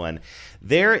find this one.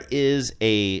 There is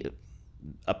a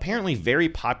apparently very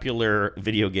popular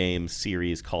video game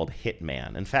series called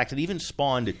Hitman. In fact, it even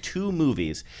spawned 2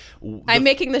 movies. I'm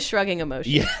making the shrugging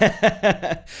emotion.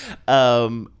 Yeah.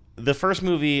 The first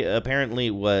movie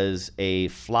apparently was a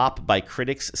flop by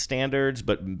critics' standards,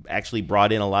 but actually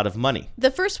brought in a lot of money. The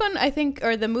first one, I think,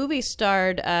 or the movie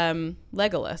starred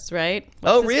Legolas, right?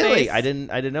 What's Oh, his really? face? I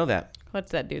didn't know that.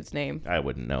 What's that dude's name? I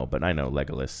wouldn't know, but I know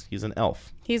Legolas. He's an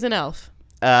elf. He's an elf.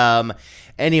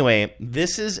 Anyway,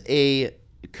 this is a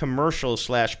commercial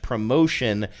 /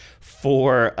 promotion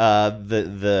for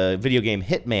the video game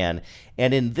Hitman,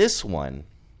 and in this one,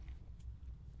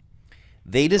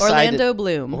 they decided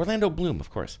Orlando Bloom, of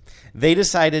course. They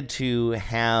decided to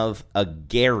have a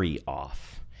Gary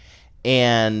off,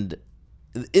 and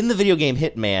in the video game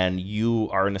Hitman, you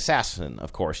are an assassin,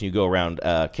 of course, and you go around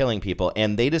killing people,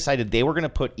 and they decided they were going to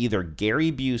put either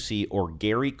Gary Busey or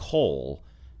Gary Cole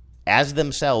as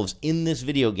themselves in this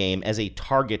video game as a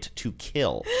target to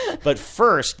kill. But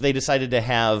first, they decided to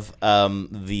have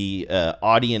the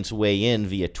audience weigh in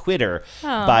via Twitter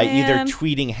by either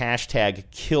tweeting hashtag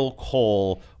kill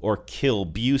Cole or kill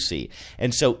Busey.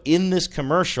 And so in this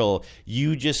commercial,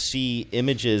 you just see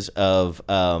images of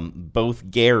both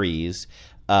Garys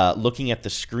looking at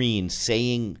the screen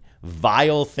saying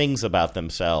vile things about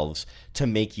themselves to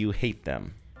make you hate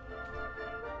them.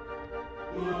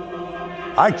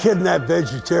 I kidnap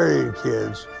vegetarian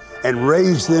kids and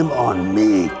raise them on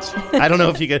meat. I don't know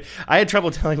if you could. I had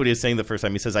trouble telling what he was saying the first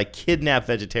time. He says, I kidnap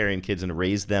vegetarian kids and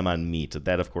raise them on meat.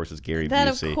 That, of course, is Gary Busey. That,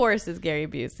 of course, is Gary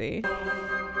Busey.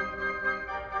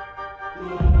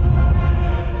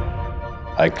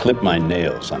 I clip my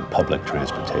nails on public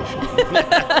transportation.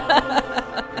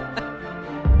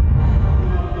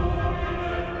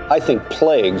 I think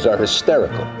plagues are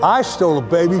hysterical. I stole a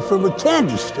baby from a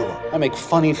candy store. I make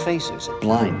funny faces at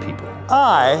blind people.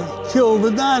 I killed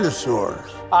the dinosaurs.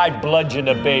 I bludgeon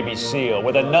a baby seal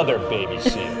with another baby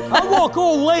seal. I walk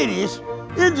old ladies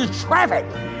into traffic.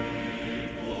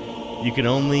 You can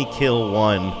only kill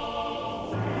one.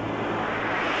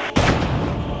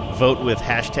 Vote with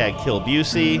hashtag kill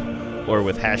Busey or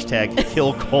with hashtag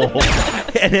kill Cole.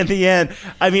 And in the end,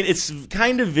 I mean, it's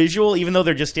kind of visual, even though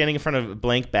they're just standing in front of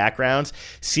blank backgrounds.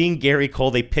 Seeing Gary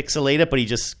Cole, they pixelate it, but he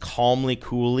just calmly,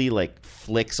 coolly, like,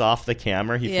 flicks off the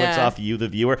camera. He flicks off you, the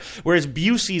viewer. Whereas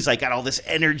Busey's, like, got all this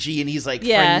energy, and he's, like,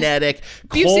 frenetic.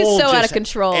 Busey's so out of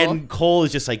control. And Cole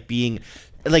is just, like, being...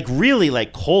 Like, really,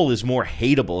 like, Cole is more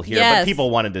hateable here. Yes. But people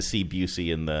wanted to see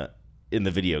Busey in the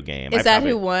video game. Is that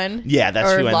who won? Yeah,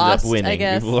 that's who lost, ended up winning. I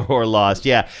guess. Or lost,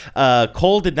 yeah.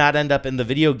 Cole did not end up in the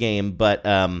video game, but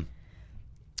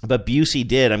Busey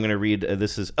did. I'm going to read,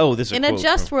 this is in a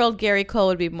just world, Gary Cole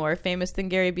would be more famous than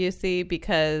Gary Busey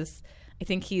because I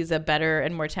think he's a better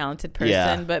and more talented person.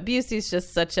 Yeah. But Busey's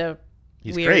just such a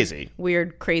He's crazy.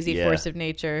 Weird, crazy force of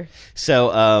nature. So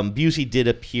Busey did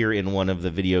appear in one of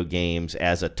the video games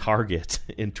as a target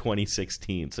in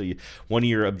 2016. So one of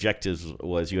your objectives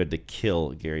was you had to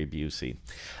kill Gary Busey.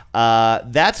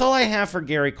 That's all I have for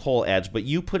Gary Cole ads, but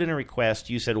you put in a request.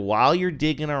 You said while you're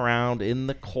digging around in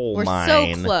the coal mine.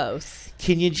 We're so close.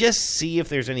 Can you just see if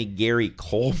there's any Gary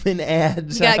Coleman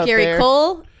ads You got out Gary there?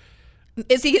 Cole?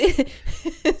 Is he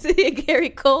a Gary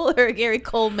Cole or a Gary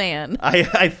Coleman?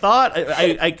 I thought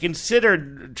I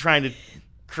considered trying to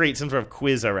create some sort of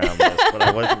quiz around this, but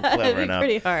I wasn't clever It'd be enough.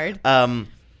 pretty hard. I'm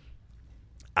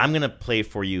gonna play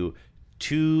for you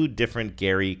 2 different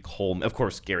Gary Coleman. Of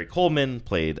course, Gary Coleman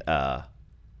played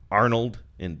Arnold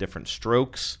in Different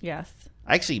Strokes. Yes.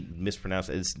 I actually mispronounced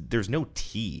it. There's no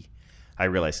T. I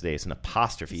realized today it's an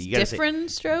apostrophe. You gotta Different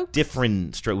Strokes?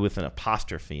 Different stroke with an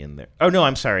apostrophe in there. Oh no,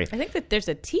 I'm sorry. I think that there's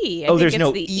a T. I think there's it's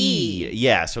no the E.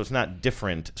 Yeah, so it's not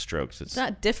Different Strokes. It's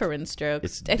not Different Strokes.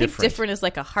 It's I think different. different is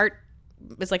like a heart.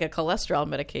 It's like a cholesterol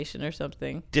medication or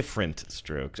something. Different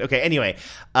Strokes. Okay, anyway,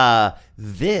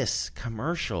 this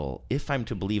commercial, if I'm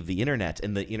to believe the internet,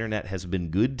 and the internet has been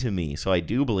good to me, so I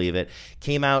do believe it,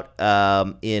 came out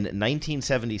in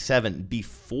 1977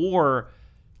 before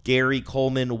Gary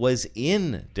Coleman was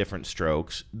in Different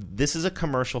Strokes. This is a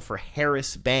commercial for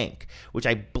Harris Bank, which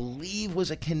I believe believe was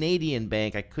a Canadian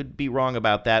bank. I could be wrong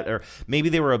about that. Or maybe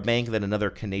they were a bank that another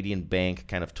Canadian bank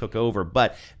kind of took over.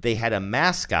 But they had a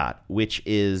mascot, which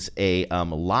is a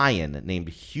lion named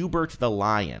Hubert the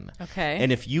Lion. Okay.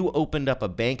 And if you opened up a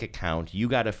bank account, you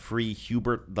got a free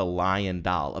Hubert the Lion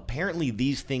doll. Apparently,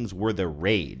 these things were the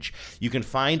rage. You can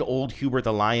find old Hubert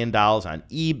the Lion dolls on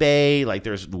eBay. Like,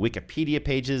 there's Wikipedia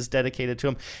pages dedicated to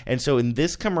them. And so in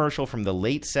this commercial from the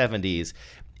late 70s,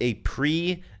 a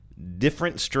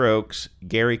Different Strokes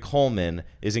Gary Coleman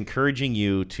is encouraging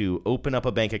you to open up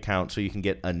a bank account so you can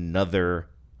get another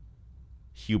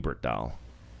Hubert doll.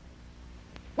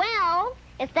 Well,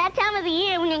 it's that time of the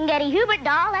year when you can get a Hubert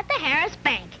doll at the Harris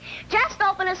Bank. Just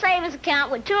open a savings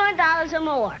account with $200 or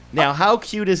more. Now, how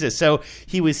cute is this? So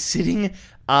he was sitting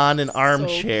on an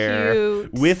armchair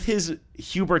with his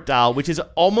Hubert doll, which is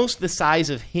almost the size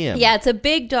of him. Yeah, it's a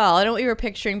big doll. I don't know what you were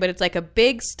picturing, but it's like a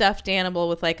big stuffed animal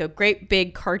with like a great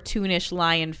big cartoonish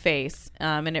lion face.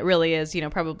 And it really is,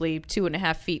 probably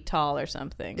 2.5 feet tall or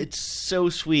something. It's so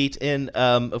sweet. And,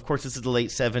 of course, this is the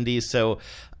late 70s, so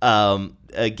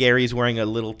Gary's wearing a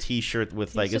little T-shirt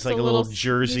with it's like a little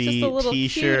jersey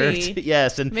T-shirt. Cutie.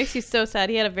 Yes. And it makes you so sad.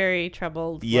 He had a very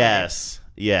troubled life.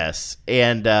 Yes.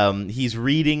 And he's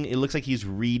reading. It looks like he's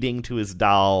reading to his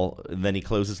doll. And then he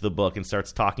closes the book and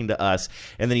starts talking to us.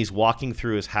 And then he's walking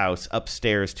through his house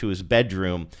upstairs to his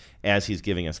bedroom as he's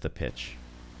giving us the pitch.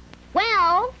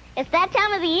 Well, it's that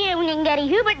time of the year when you can get a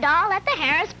Hubert doll at the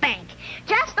Harris Bank.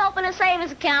 Just open a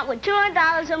savings account with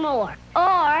 $200 or more.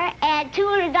 Or add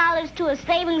 $200 to a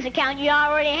savings account you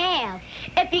already have.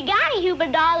 If you got a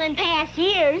Hubert doll in past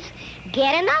years,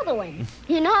 get another one.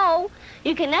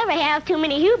 You can never have too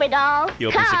many Hubert dolls. He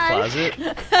opens the closet.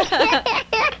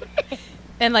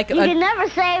 And you can never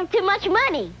save too much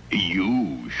money.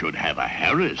 You should have a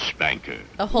Harris banker.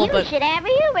 You should have a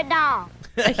Hubert doll.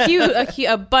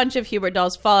 A bunch of Hubert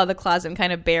dolls fall out of the closet and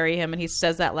kind of bury him, and he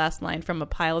says that last line from a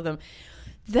pile of them.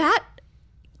 That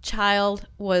child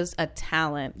was a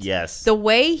talent. Yes. The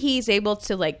way he's able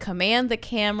to command the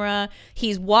camera,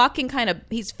 he's walking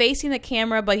he's facing the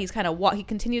camera, but he's he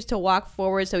continues to walk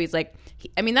forward. So he's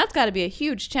that's got to be a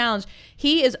huge challenge.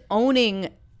 He is owning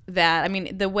that. I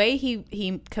mean, the way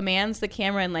he commands the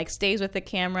camera and stays with the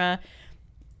camera,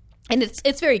 and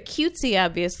it's very cutesy,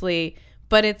 obviously,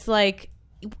 but it's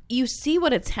you see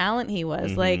what a talent he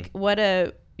was. Mm-hmm. What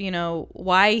a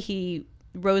why he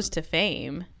rose to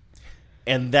fame.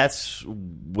 And that's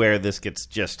where this gets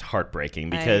just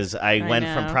heartbreaking, because I went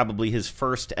from probably his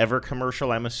first ever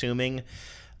commercial, I'm assuming,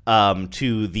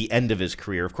 to the end of his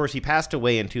career. Of course, he passed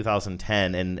away in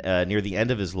 2010, and near the end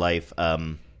of his life,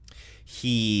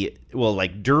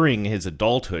 during his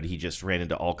adulthood, he just ran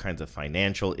into all kinds of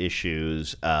financial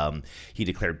issues. He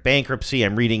declared bankruptcy.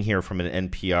 I'm reading here from an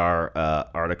NPR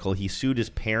article. He sued his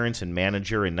parents and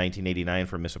manager in 1989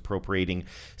 for misappropriating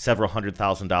several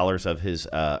 $100,000 of his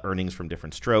earnings from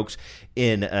Different Strokes.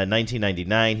 In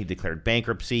 1999, he declared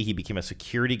bankruptcy. He became a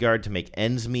security guard to make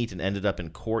ends meet and ended up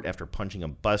in court after punching a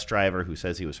bus driver who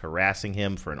says he was harassing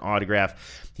him for an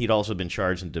autograph. He'd also been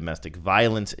charged in domestic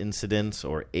violence incidents,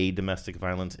 or a domestic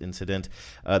violence incident,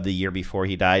 the year before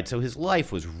he died. So his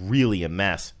life was really a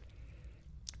mess.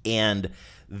 And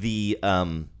the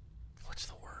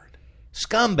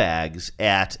scumbags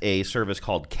at a service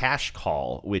called Cash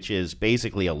Call, which is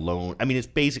basically it's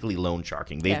basically loan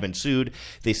sharking. They've been sued.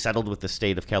 They settled with the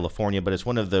state of California, but it's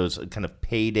one of those kind of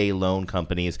payday loan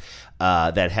companies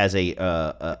that has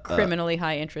a criminally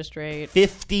high interest rate.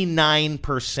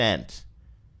 59%.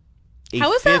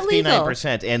 How is that legal?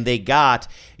 59%. And they got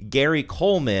Gary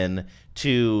Coleman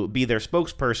to be their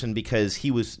spokesperson because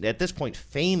he was, at this point,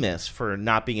 famous for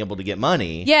not being able to get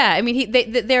money. Yeah, I mean,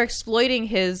 they're exploiting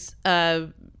his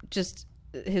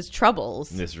his troubles.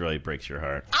 This really breaks your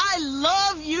heart. I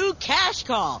love you, Cash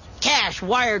Call. Cash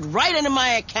wired right into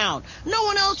my account. No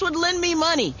one else would lend me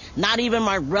money, not even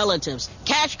my relatives.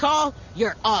 Cash Call,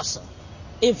 you're awesome.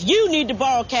 If you need to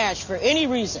borrow cash for any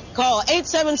reason, call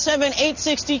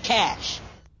 877-860-CASH.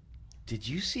 Did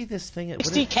you see this thing?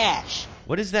 60 cash.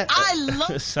 What is that? I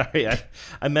love. Sorry,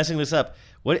 I'm messing this up.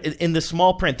 What in the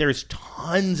small print? There's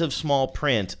tons of small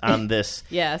print on this.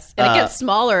 Yes, and it gets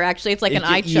smaller. Actually, it's like an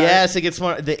eye chart. Yes, it gets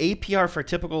smaller. The APR for a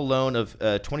typical loan of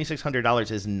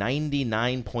 $2,600 is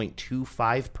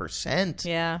 99.25%.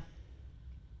 Yeah.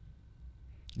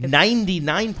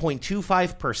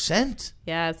 99.25%.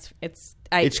 Yeah, it's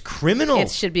criminal.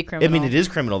 It should be criminal. I mean, it is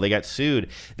criminal. They got sued.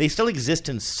 They still exist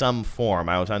in some form.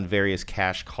 I was on various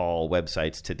Cash Call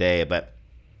websites today, but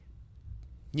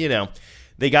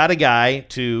they got a guy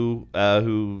who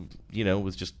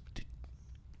was just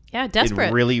Yeah, desperate.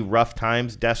 In really rough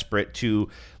times, desperate to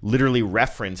literally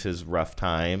reference his rough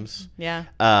times. Yeah.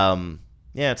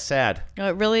 Yeah, it's sad.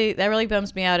 That really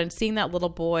bums me out. And seeing that little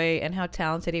boy and how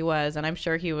talented he was, and I'm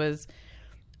sure he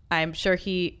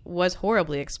was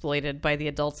horribly exploited by the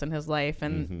adults in his life,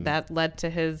 and that led to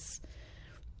his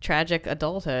tragic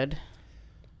adulthood.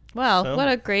 Well, So, what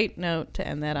a great note to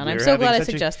end that on. we I'm were so having glad I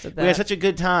such suggested that. We had such a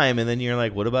good time, and then you're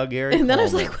like, what about Gary and then I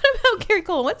was Coleman? like, what about Gary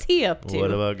Cole? What's he up to?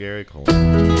 What about Gary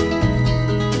Coleman?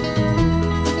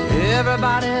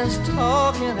 Everybody's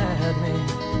talking at me.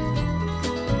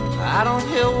 I don't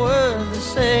hear words they're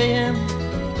saying,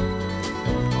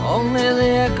 only the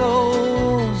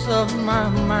echoes of my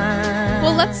mind.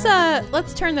 Well,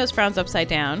 let's turn those frowns upside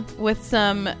down with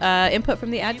some input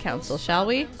from the ad council, shall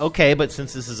we? Okay, but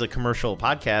since this is a commercial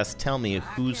podcast, tell me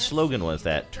whose slogan was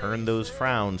that? Turn those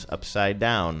frowns upside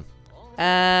down.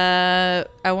 I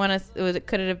want to.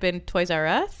 Could it have been Toys R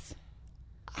Us?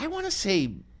 I want to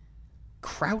say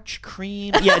Crouch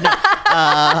Cream. Yeah, no.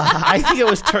 I think it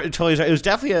was Toys R Us. It was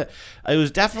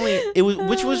definitely.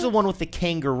 Which was the one with the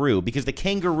kangaroo? Because the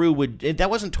kangaroo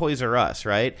that wasn't Toys R Us,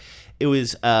 right? It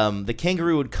was the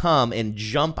kangaroo would come and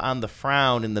jump on the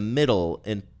frown in the middle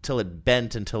until it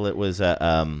bent until it was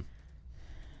a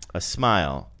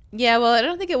smile. Yeah, well, I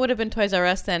don't think it would have been Toys R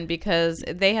Us then because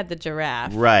they had the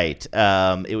giraffe. Right.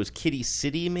 It was Kitty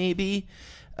City, maybe.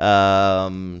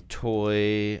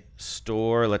 Toy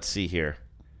store. Let's see here.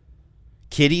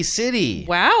 Kitty City.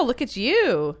 Wow, look at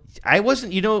you. I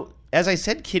wasn't, as I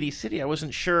said Kitty City, I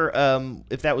wasn't sure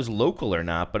if that was local or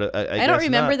not, but I don't guess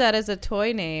remember not. that as a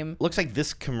toy name. Looks like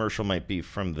this commercial might be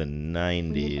from the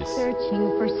 90s. Searching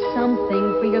for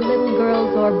something for your little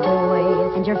girls or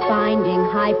boys, and you're finding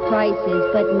high prices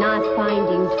but not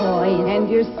finding toys. And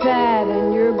you're sad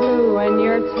and you're blue and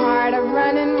you're tired of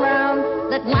running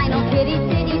round. Let Lionel Kitty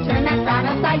City turn that frown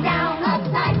upside down.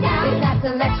 Upside down. With that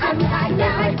selection upside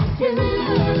down.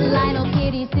 Lionel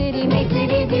Kitty City makes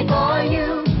it easy for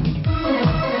you.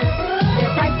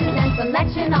 Their prices and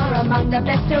selection are among the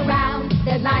best around.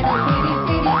 There's Lionel Kitty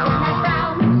City, turn that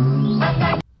frown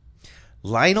upside.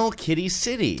 Lionel Kitty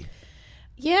City.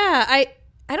 Yeah, I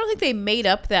don't think they made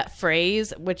up that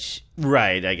phrase, which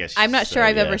Right, I guess. I'm not sure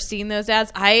I've ever seen those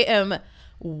ads. I am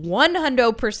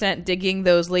 100% digging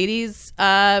those ladies.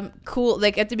 Cool.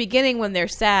 Like at the beginning when they're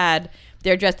sad,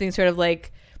 they're dressed in sort of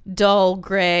like dull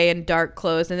gray and dark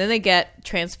clothes, and then they get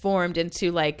transformed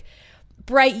into like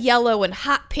bright yellow and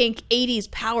hot pink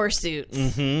 80s power suits.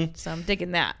 Mm-hmm. So I'm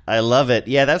digging that. I love it.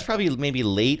 Yeah, that's probably maybe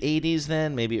late 80s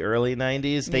then, maybe early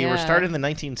 90s. They were started in the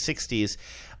 1960s.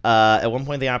 At one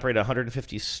point, they operated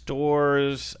 150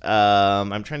 stores.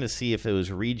 I'm trying to see if it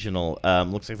was regional.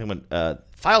 Looks like they went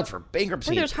filed for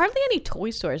bankruptcy. Well, there's hardly any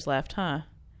toy stores left, huh?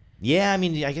 Yeah, I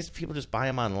mean, I guess people just buy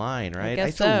them online, right? I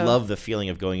still love the feeling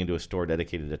of going into a store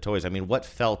dedicated to toys. I mean, what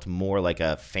felt more like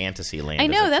a fantasy land? I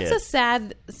know, as a that's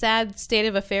kid? a sad state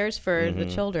of affairs for the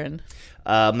children.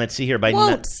 Let's see here.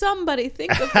 Won't somebody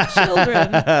think of the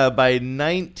children? By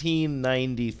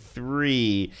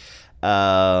 1993...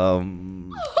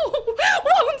 won't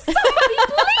somebody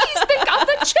please think of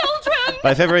the children?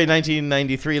 By February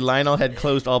 1993, Lionel had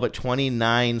closed all but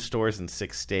 29 stores in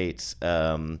 6 states,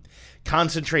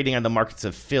 concentrating on the markets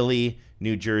of Philly,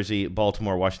 New Jersey,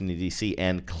 Baltimore, Washington, D.C.,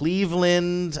 and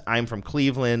Cleveland. I'm from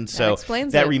Cleveland, so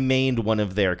that remained one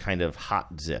of their kind of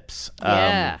hot zips.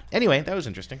 Yeah. Anyway, that was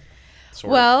interesting.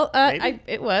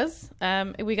 It was.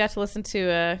 We got to listen to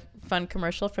a fun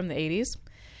commercial from the 80s.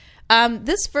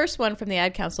 This first one from the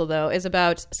Ad Council, though, is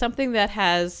about something that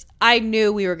I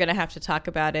knew we were going to have to talk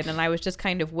about it, and I was just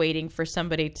kind of waiting for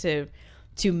somebody to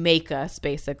make us,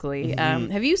 basically.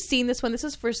 Mm-hmm. Have you seen this one? This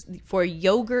is for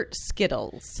yogurt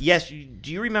Skittles. Yes.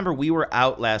 Do you remember we were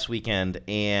out last weekend,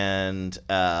 and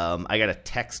I got a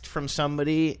text from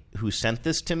somebody who sent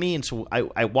this to me, and so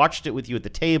I watched it with you at the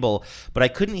table, but I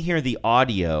couldn't hear the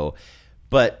audio,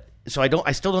 So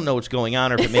I still don't know what's going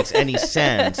on or if it makes any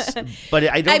sense, but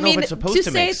I don't know if it's supposed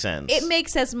to make sense. It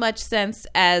makes as much sense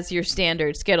as your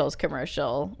standard Skittles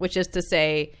commercial, which is to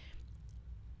say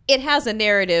it has a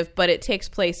narrative, but it takes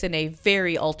place in a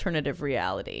very alternative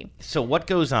reality. So what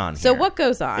goes on here? So what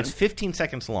goes on? It's 15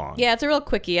 seconds long. Yeah, it's a real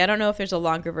quickie. I don't know if there's a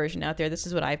longer version out there. This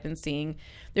is what I've been seeing.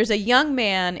 There's a young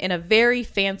man in a very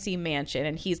fancy mansion,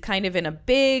 and he's kind of in a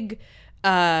big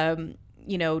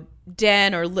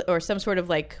den or some sort of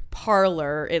like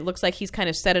parlor. It looks like he's kind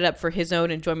of set it up for his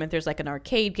own enjoyment. There's like an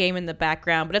arcade game in the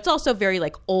background, but it's also very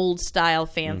like old style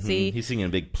fancy. Mm-hmm. He's sitting in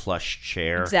a big plush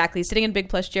chair. Exactly, sitting in a big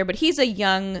plush chair, but he's a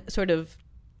young sort of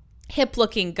hip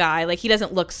looking guy. Like he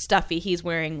doesn't look stuffy. He's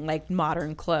wearing like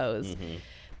modern clothes. Mm-hmm.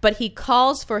 But he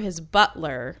calls for his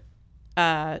butler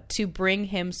to bring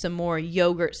him some more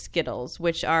yogurt Skittles,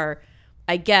 which are,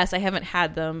 I guess, I haven't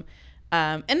had them,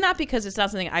 and not because it's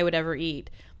not something I would ever eat,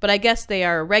 but I guess they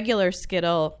are a regular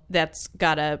Skittle that's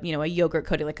got a yogurt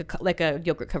coating, like a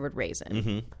yogurt covered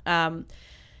raisin. Mm-hmm.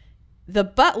 The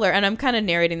butler, and I'm kind of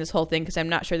narrating this whole thing because I'm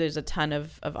not sure there's a ton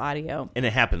of audio, and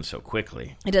it happens so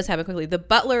quickly. It does happen quickly. The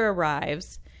butler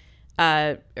arrives,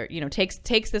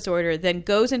 takes this order, then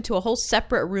goes into a whole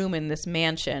separate room in this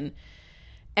mansion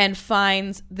and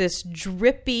finds this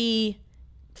drippy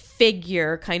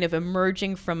figure kind of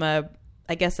emerging from a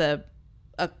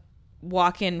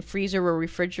walk-in freezer or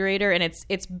refrigerator, and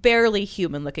it's barely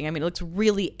human looking. I mean, it looks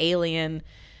really alien.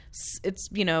 It's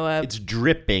it's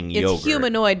dripping yogurt. It's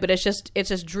humanoid, but it's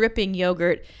just dripping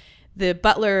yogurt. The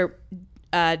butler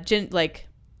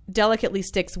delicately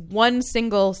sticks one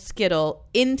single Skittle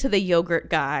into the yogurt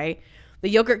guy. The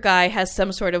yogurt guy has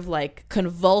some sort of like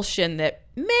convulsion that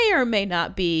may or may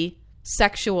not be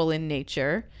sexual in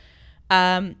nature.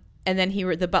 And then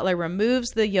the butler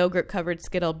removes the yogurt covered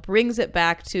Skittle, brings it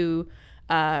back to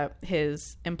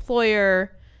his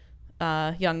employer,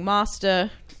 young Masta,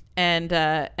 and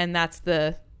that's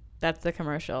the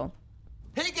commercial.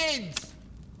 Higgins,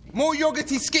 more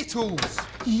yogurty Skittles.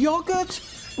 Yogurt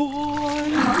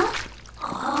boy.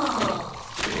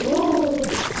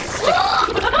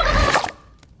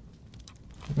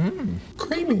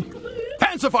 Creamy.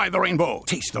 Fancify the rainbow.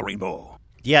 Taste the rainbow.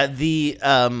 Yeah, the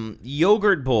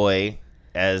yogurt boy,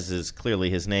 as is clearly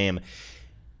his name,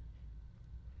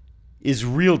 is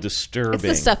real disturbing. It's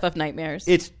the stuff of nightmares.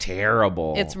 It's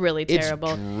terrible. It's really terrible.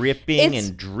 It's dripping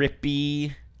and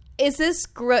drippy. Is this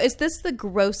the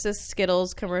grossest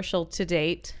Skittles commercial to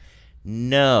date?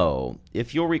 No.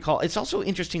 If you'll recall, it's also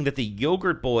interesting that the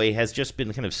yogurt boy has just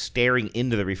been kind of staring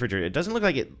into the refrigerator. It doesn't look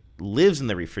like it lives in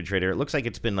the refrigerator. It looks like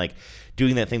it's been like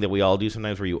doing that thing that we all do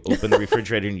sometimes where you open the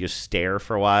refrigerator and you just stare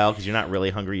for a while because you're not really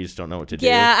hungry. You just don't know what to do.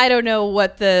 Yeah, I don't know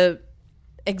what the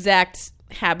exact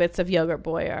habits of yogurt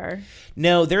boy are.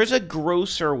 No, there's a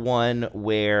grosser one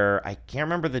where I can't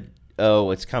remember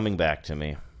it's coming back to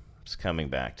me. It's coming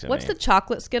back to me. What's the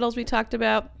chocolate Skittles we talked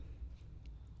about?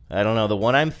 I don't know. The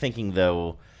one I'm thinking,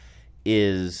 though,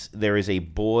 is there is a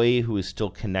boy who is still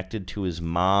connected to his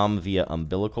mom via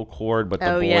umbilical cord, but the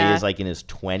boy is like in his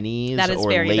 20s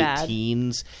or late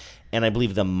teens. And I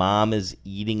believe the mom is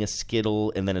eating a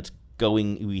Skittle, and then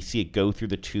we see it go through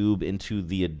the tube into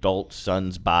the adult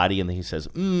son's body, and then he says,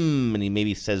 and he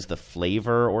maybe says the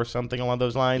flavor or something along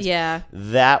those lines. Yeah.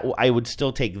 That, I would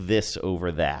still take this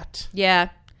over that. Yeah.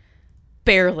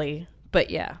 Barely, but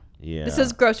yeah. Yeah. This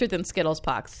is grosser than Skittles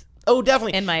Pox. Oh,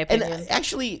 definitely. In my opinion. And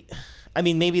actually, I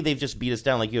mean, maybe they've just beat us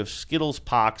down. Like, you have Skittles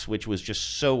Pox, which was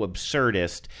just so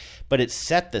absurdist, but it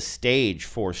set the stage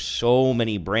for so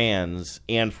many brands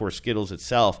and for Skittles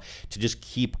itself to just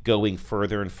keep going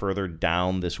further and further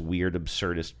down this weird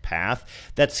absurdist path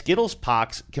that Skittles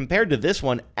Pox, compared to this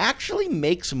one, actually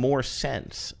makes more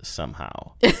sense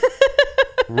somehow.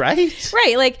 Right?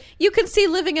 Right. Like, you can see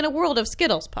living in a world of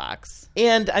Skittles Pox.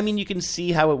 And, I mean, you can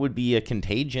see how it would be a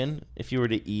contagion if you were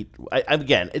to eat.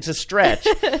 Again, it's a stretch.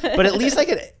 But at least,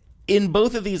 in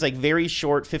both of these, very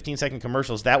short 15-second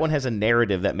commercials, that one has a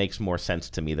narrative that makes more sense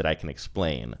to me that I can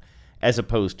explain, as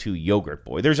opposed to Yogurt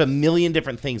Boy. There's a million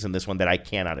different things in this one that I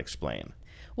cannot explain.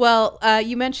 Well,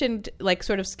 you mentioned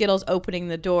sort of Skittles opening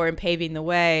the door and paving the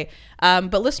way,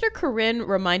 but listener Corinne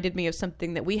reminded me of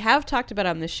something that we have talked about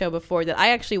on this show before that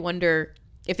I actually wonder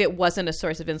if it wasn't a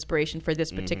source of inspiration for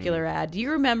this particular ad. Do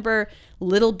you remember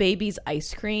Little Baby's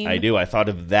ice cream? I do. I thought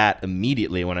of that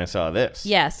immediately when I saw this.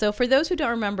 Yeah, so for those who don't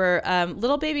remember,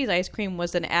 Little Baby's ice cream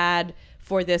was an ad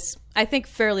for this, I think,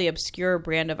 fairly obscure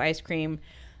brand of ice cream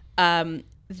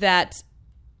that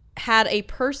had a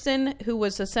person who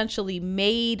was essentially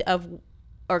made of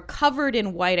or covered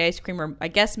in white ice cream, or I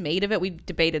guess made of it. We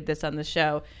debated this on the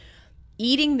show,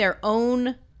 eating their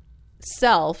own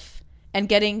self and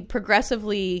getting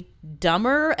progressively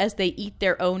dumber as they eat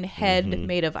their own head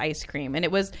made of ice cream. And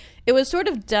it was sort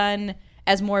of done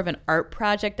as more of an art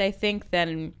project, I think,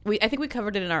 than I think we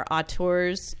covered it in our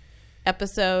auteurs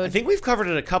episode. I think we've covered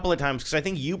it a couple of times because I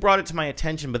think you brought it to my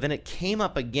attention, but then it came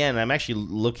up again. I'm actually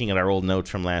looking at our old notes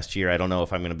from last year. I don't know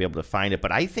if I'm going to be able to find it,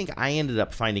 but I think I ended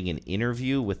up finding an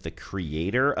interview with the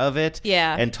creator of it.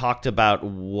 Yeah. And talked about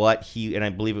what and I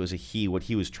believe it was what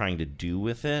he was trying to do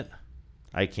with it.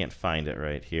 I can't find it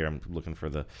right here. I'm looking for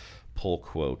the pull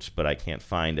quotes, but I can't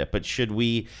find it. But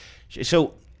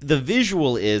so the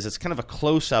visual it's kind of a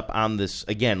close-up on this,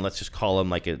 again, let's just call him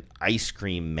like an ice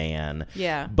cream man.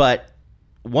 Yeah. But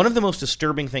one of the most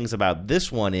disturbing things about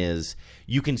this one is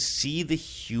you can see the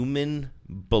human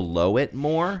below it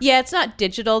more. Yeah, it's not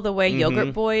digital the way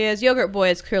Yogurt Boy is. Yogurt Boy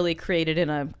is clearly created in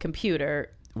a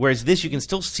computer. Whereas this, you can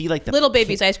still see like the Little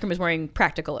Baby's ice cream is wearing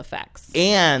practical effects.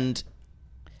 And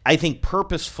I think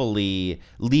purposefully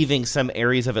leaving some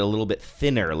areas of it a little bit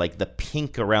thinner, like the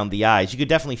pink around the eyes. You could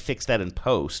definitely fix that in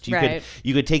post.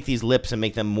 You could take these lips and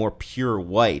make them more pure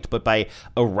white, but by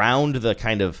around the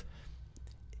kind of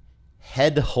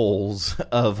head holes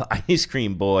of Ice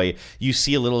Cream Boy, you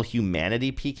see a little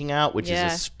humanity peeking out, which is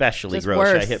especially just gross. worse.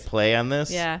 Should I hit play on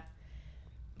this? Yeah.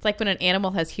 It's like when an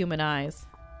animal has human eyes.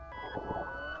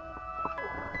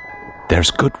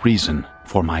 There's good reason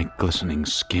for my glistening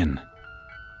skin,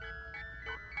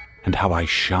 and how I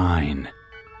shine,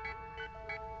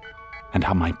 and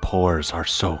how my pores are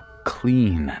so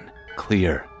clean and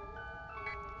clear.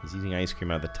 He's eating ice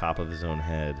cream out of the top of his own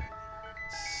head.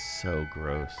 So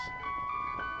gross.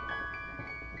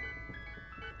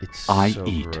 I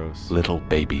eat Little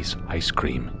Baby's ice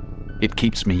cream. It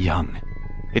keeps me young.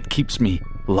 It keeps me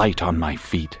light on my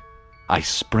feet. I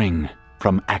spring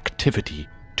from activity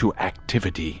to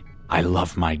activity. I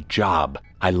love my job.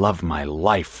 I love my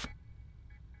life.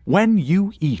 When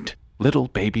you eat Little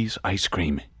Baby's ice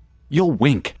cream, you'll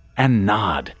wink and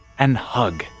nod and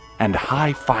hug and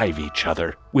high-five each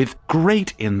other with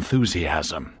great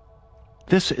enthusiasm.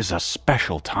 This is a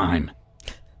special time.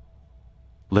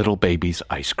 Little Baby's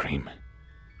ice cream.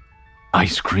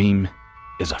 Ice cream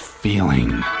is a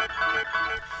feeling.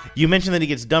 You mentioned that he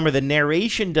gets dumber. The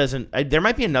narration doesn't... there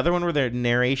might be another one where the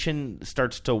narration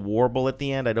starts to warble at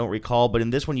the end. I don't recall. But in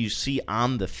this one, you see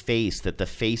on the face that the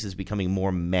face is becoming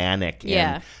more manic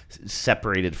and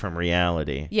separated from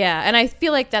reality. Yeah, and I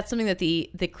feel like that's something that the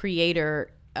creator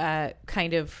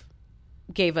kind of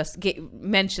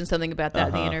mentioned something about that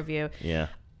in the interview. Yeah.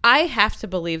 I have to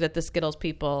believe that the Skittles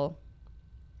people...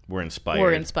 Were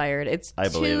inspired. It's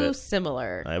too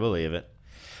similar. I believe it.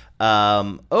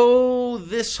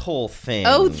 This whole thing.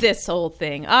 All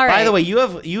right. By the way,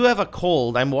 you have a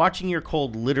cold. I'm watching your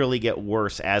cold literally get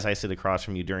worse as I sit across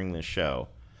from you during this show.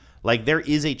 Like, there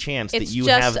is a chance that you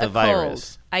have the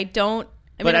virus. I don't...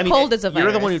 a cold is a virus.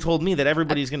 You're the one who told me that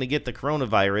everybody's going to get the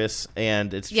coronavirus,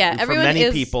 and it's for many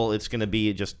people, it's going to be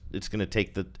it's going to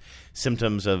take the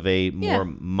symptoms of a more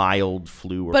mild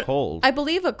flu or cold. I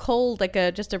believe a cold, like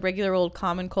just a regular old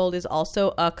common cold, is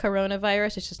also a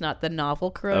coronavirus. It's just not the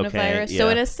novel coronavirus. Okay, yeah. So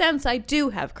in a sense, I do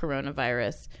have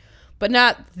coronavirus, but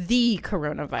not the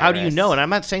coronavirus. How do you know? And I'm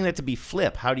not saying that to be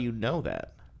flip. How do you know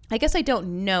that? I guess I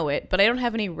don't know it, but I don't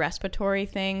have any respiratory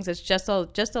things. It's just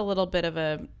a little bit of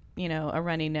a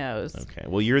runny nose. Okay.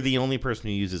 Well, you're the only person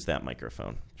who uses that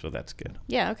microphone, so that's good.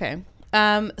 Yeah, okay.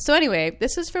 So anyway,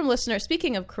 this is from listener,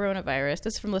 speaking of coronavirus,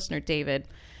 this is from listener David,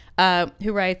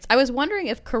 who writes, I was wondering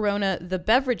if Corona, the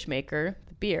beverage maker,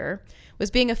 the beer,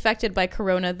 was being affected by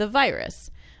Corona, the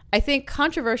virus. I think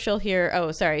controversial here.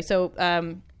 Oh, sorry. So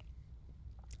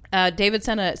David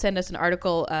sent us an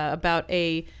article about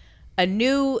a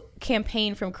new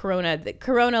campaign from Corona.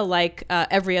 Corona, like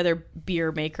every other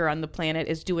beer maker on the planet,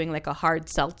 is doing like a hard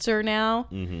seltzer now.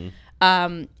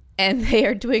 Mm-hmm. And they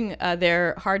are doing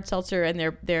their hard seltzer, and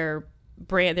their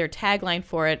brand, their tagline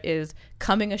for it is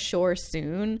 "Coming Ashore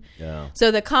Soon." Yeah.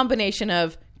 So the combination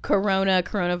of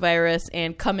coronavirus,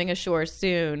 and coming ashore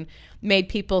soon made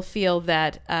people feel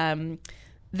that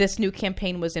this new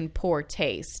campaign was in poor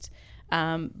taste.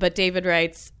 But David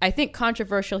writes, I think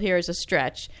controversial here is a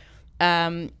stretch.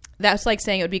 That's like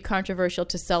saying it would be controversial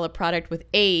to sell a product with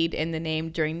aid in the name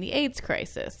during the AIDS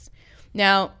crisis.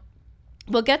 Now,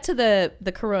 we'll get to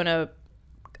the Corona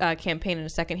campaign in a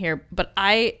second here, but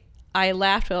I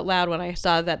laughed out loud when I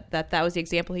saw that was the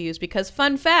example he used, because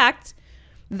fun fact,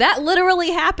 that literally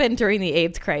happened during the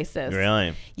AIDS crisis.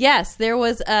 Really? Yes, there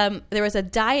was a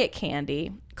diet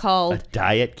candy called... A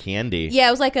diet candy? Yeah,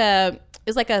 it was like a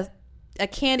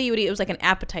candy you would eat. It was like an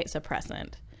appetite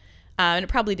suppressant. And it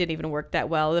probably didn't even work that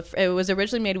well. It was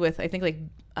originally made with, I think, like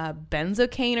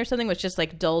benzocaine or something, which just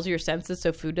like dulls your senses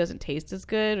so food doesn't taste as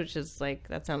good, which is like,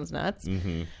 that sounds nuts.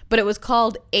 Mm-hmm. But it was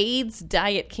called AIDS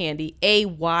Diet Candy,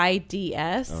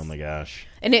 AIDS. Oh my gosh.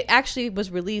 And it actually was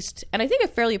released, and I think a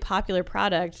fairly popular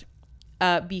product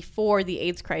before the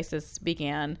AIDS crisis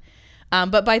began.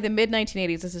 But by the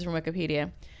mid-1980s, this is from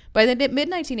Wikipedia, by the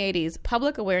mid-1980s,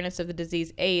 public awareness of the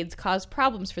disease AIDS caused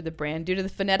problems for the brand due to the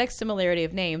phonetic similarity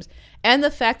of names and the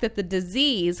fact that the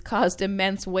disease caused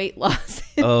immense weight loss.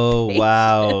 Oh,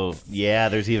 wow. Yeah,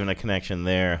 there's even a connection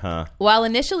there, huh? While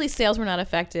initially sales were not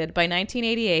affected, by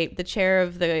 1988, the chair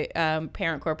of the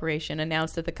parent corporation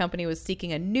announced that the company was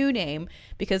seeking a new name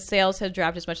because sales had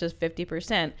dropped as much as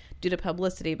 50% due to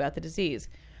publicity about the disease.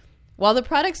 While the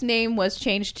product's name was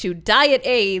changed to Diet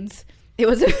AIDS It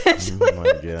was eventually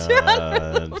withdrawn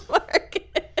on the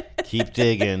market. Keep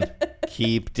digging.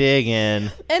 Keep digging.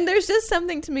 And there's just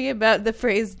something to me about the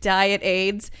phrase diet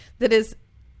AIDS that is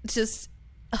just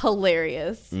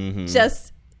hilarious. Mm-hmm.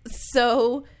 Just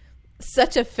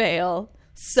such a fail.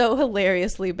 So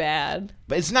hilariously bad.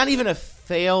 But it's not even a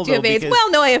fail, Do you have AIDS?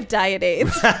 Well, no, I have diet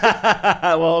AIDS.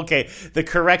 Well, okay. The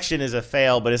correction is a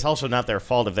fail, but it's also not their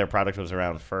fault if their product was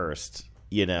around first,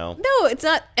 you know? No, it's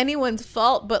not anyone's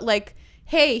fault, but like,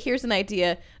 hey, here's an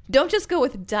idea. Don't just go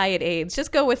with diet AIDS.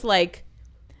 Just go with like,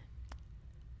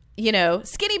 you know,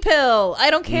 skinny pill. I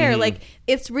don't care. Mm-hmm. Like,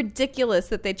 it's ridiculous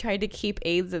that they tried to keep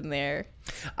AIDS in there.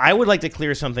 I would like to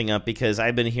clear something up because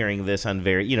I've been hearing this on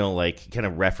like kind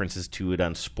of references to it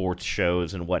on sports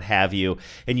shows and what have you.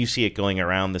 And you see it going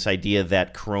around, this idea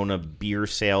that Corona beer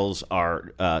sales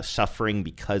are suffering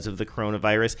because of the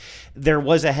coronavirus. There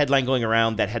was a headline going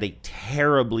around that had a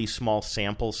terribly small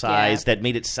sample size that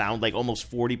made it sound like almost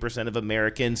 40% of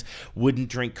Americans wouldn't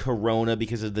drink Corona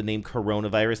because of the name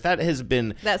coronavirus.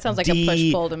 That sounds like a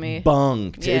push-pull to me.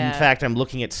 Debunked. Yeah. In fact, I'm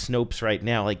looking at Snopes right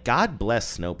now. Like, God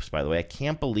bless Snopes, by the way. I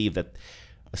can't believe that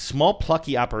a small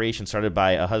plucky operation started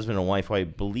by a husband and wife who I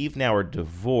believe now are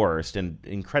divorced and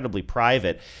incredibly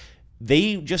private.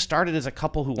 They just started as a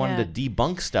couple who wanted to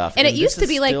debunk stuff. And it used to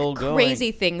be like going.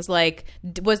 crazy things like,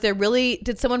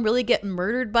 did someone really get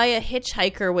murdered by a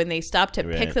hitchhiker when they stopped to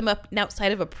pick them up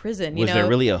outside of a prison? Was there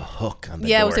really a hook on the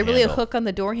door handle? Was there really a hook on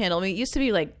the door handle? I mean, it used to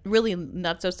be like really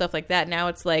nutso stuff like that. Now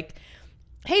it's like,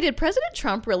 hey, did President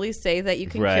Trump really say that you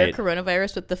can cure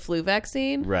coronavirus with the flu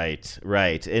vaccine? Right.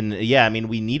 And yeah, I mean,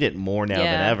 we need it more now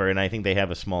than ever, and I think they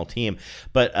have a small team.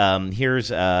 But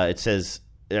here's, it says,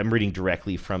 I'm reading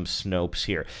directly from Snopes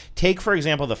here. Take, for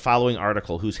example, the following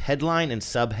article, whose headline and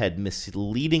subhead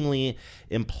misleadingly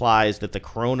implies that the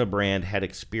Corona brand had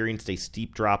experienced a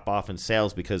steep drop-off in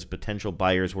sales because potential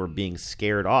buyers were being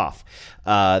scared off.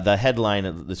 The headline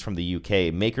is from the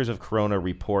UK. Makers of Corona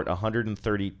report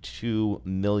 £132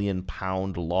 million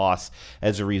loss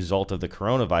as a result of the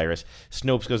coronavirus.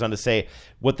 Snopes goes on to say,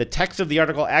 what the text of the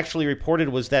article actually reported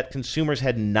was that consumers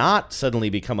had not suddenly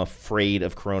become afraid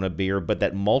of Corona beer, but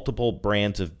that multiple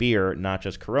brands of beer, not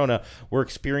just Corona, were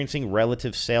experiencing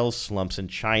relative sales slumps in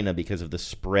China because of the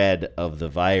spread of the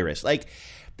virus. Like,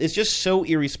 it's just so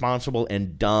irresponsible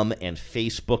and dumb and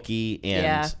Facebooky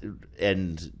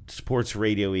and sports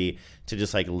radio-y to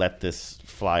just like let this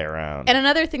fly around. And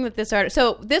another thing that this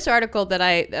article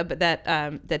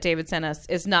that David sent us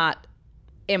is not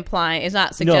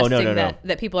suggesting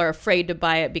that people are afraid to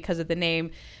buy it because of the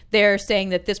name. They're saying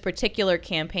that this particular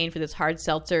campaign for this hard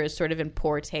seltzer is sort of in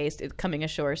poor taste. It's coming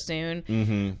ashore soon.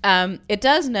 Mm-hmm. It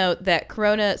does note that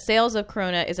sales of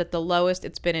Corona is at the lowest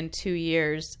it's been in 2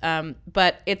 years,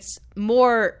 but it's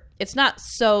not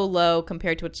so low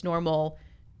compared to its normal.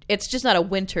 It's just not a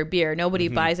winter beer. Nobody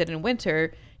buys it in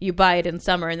winter. You buy it in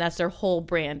summer, and that's their whole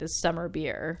brand is summer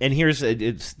beer. And here's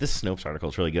this Snopes article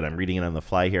is really good. I'm reading it on the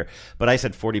fly here, but I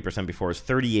said 40% before. It's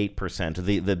 38%.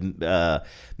 The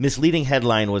misleading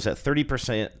headline was that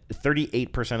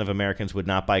 38% of Americans would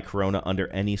not buy Corona under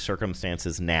any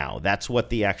circumstances now. That's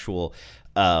what the actual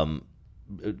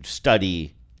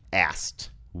study asked.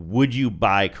 Would you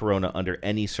buy Corona under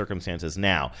any circumstances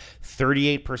now?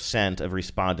 38% of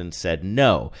respondents said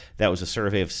no. That was a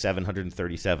survey of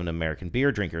 737 American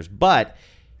beer drinkers. But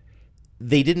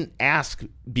they didn't ask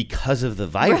because of the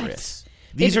virus.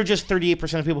 Right. These are just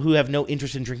 38% of people who have no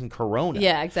interest in drinking Corona.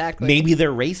 Yeah, exactly. Maybe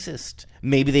they're racist.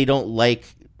 Maybe they don't like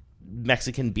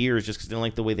Mexican beers just because they don't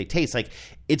like the way they taste. Like,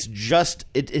 it's just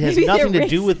it has nothing to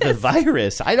do with the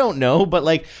virus. I don't know, but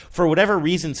like for whatever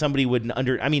reason somebody would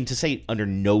to say under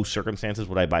no circumstances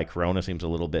would I buy Corona seems a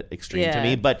little bit extreme to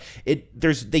me, but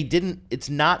it's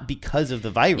not because of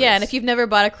the virus. Yeah, and if you've never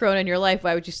bought a Corona in your life,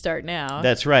 why would you start now?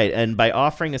 That's right. And by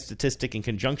offering a statistic in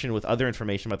conjunction with other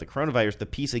information about the coronavirus, the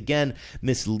piece again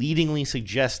misleadingly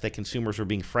suggests that consumers were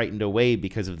being frightened away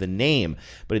because of the name,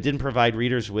 but it didn't provide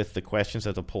readers with the questions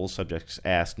that the poll subjects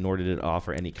asked, nor did it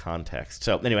offer any context.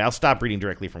 So anyway, I'll stop reading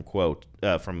directly from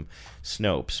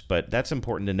Snopes, but that's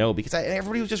important to know because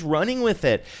everybody was just running with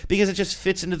it because it just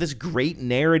fits into this great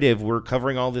narrative. We're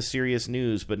covering all this serious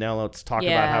news, but now let's talk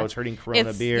about how it's hurting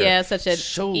Corona beer. Yeah, such an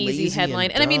easy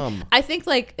headline. And I mean, I think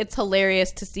like it's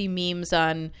hilarious to see memes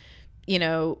on,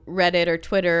 Reddit or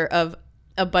Twitter of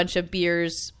a bunch of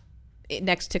beers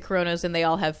next to Coronas and they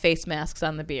all have face masks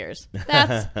on the beers.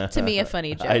 That's to me a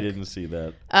funny joke. I didn't see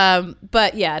that.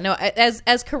 But yeah, no,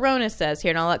 as Corona says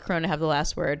here, and I'll let Corona have the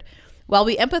last word. While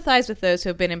we empathize with those who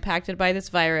have been impacted by this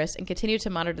virus and continue to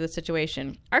monitor the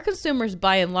situation, our consumers,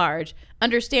 by and large,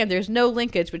 understand there's no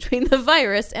linkage between the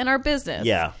virus and our business.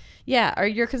 Yeah. Yeah,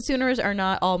 your consumers are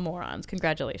not all morons.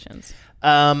 Congratulations.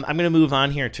 I'm going to move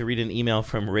on here to read an email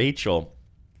from Rachel.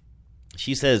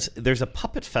 She says, there's a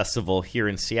puppet festival here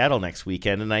in Seattle next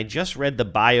weekend, and I just read the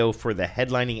bio for the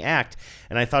headlining act,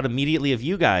 and I thought immediately of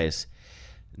you guys.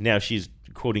 Now she's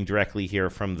quoting directly here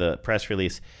from the press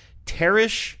release.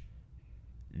 Tarish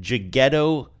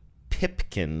Jagetto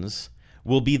Pipkins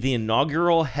will be the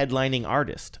inaugural headlining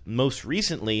artist. Most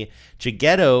recently,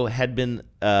 Jagetto had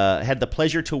the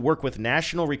pleasure to work with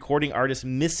national recording artist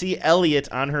Missy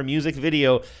Elliott on her music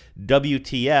video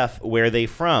WTF, Where They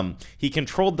From. He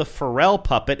controlled the Pharrell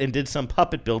puppet and did some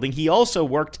puppet building. He also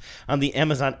worked on the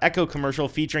Amazon Echo commercial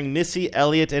featuring Missy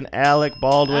Elliott and Alec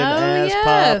Baldwin as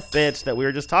puppets that we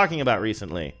were just talking about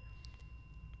recently.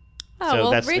 Oh, so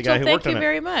well, that's Rachel, the guy who thank worked you on it.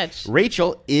 very much.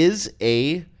 Rachel is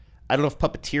I don't know if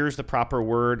puppeteer is the proper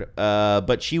word,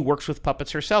 but she works with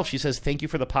puppets herself. She says, thank you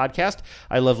for the podcast.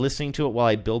 I love listening to it while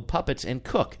I build puppets and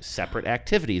cook. Separate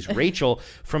activities. Rachel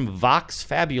from Vox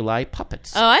Fabuli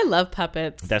Puppets. Oh, I love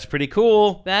puppets. That's pretty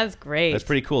cool. That's great. That's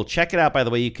pretty cool. Check it out, by the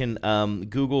way. You can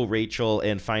Google Rachel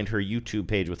and find her YouTube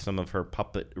page with some of her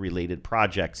puppet-related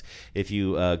projects if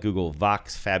you Google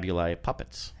Vox Fabuli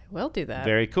Puppets. I will do that.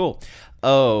 Very cool.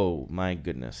 Oh, my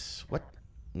goodness. What?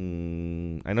 I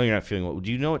know you're not feeling well. Do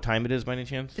you know what time it is by any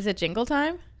chance? Is it jingle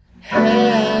time?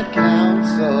 Head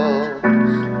Council,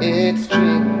 it's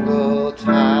jingle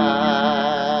time.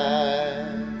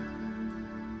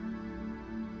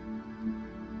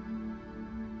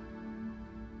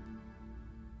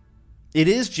 It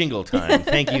is jingle time.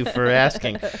 Thank you for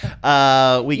asking.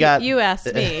 You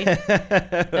asked me,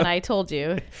 and I told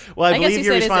you. Well, I guess believe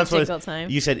you your said, response is it was, jingle time?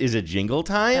 You said, is it jingle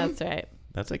time? That's right.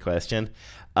 That's a question.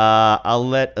 I'll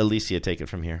let Alicia take it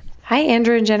from here. Hi,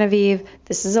 Andrew and Genevieve.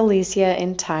 This is Alicia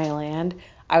in Thailand.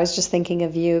 I was just thinking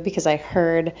of you because I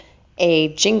heard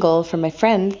a jingle from my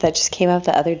friend that just came out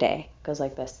the other day. It goes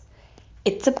like this.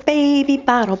 It's a baby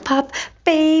bottle pop,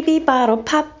 baby bottle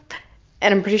pop.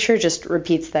 And I'm pretty sure it just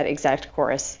repeats that exact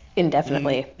chorus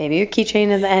indefinitely. Maybe a keychain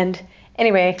in the end.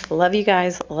 Anyway, love you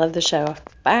guys. Love the show.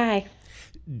 Bye.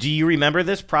 Do you remember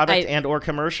this product and or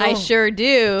commercial? I sure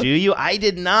do. Do you? I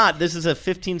did not. This is a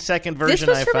 15-second version This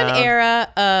was I from found. an era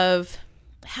of,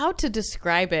 how to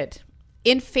describe it,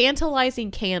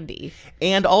 infantilizing candy.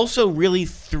 And also really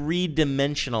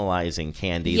three-dimensionalizing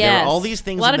candy. Yes. There are all these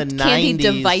things A lot in the of candy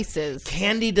 90s. devices.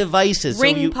 Candy devices.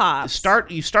 Ring so you pops.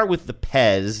 You start with the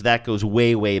Pez. That goes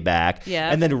way, way back.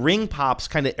 Yeah. And then ring pops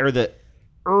kind of are the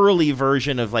early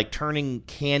version of like turning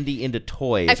candy into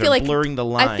toys blurring the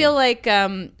line. I feel like,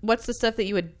 what's the stuff that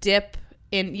you would dip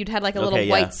in? You'd had like a little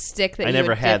white stick that I you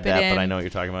never would had dip it that, in. but I know what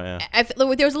you're talking about, yeah.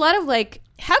 There was a lot of like,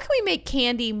 how can we make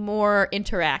candy more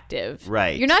interactive?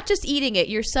 Right. You're not just eating it.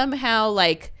 You're somehow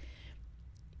like,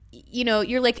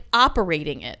 you're like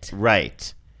operating it.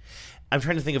 Right. I'm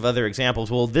trying to think of other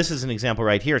examples. Well, this is an example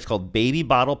right here. It's called Baby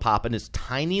Bottle Pop, and it's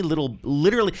tiny little,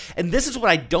 literally. And this is what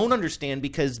I don't understand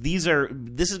because this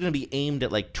is going to be aimed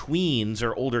at like tweens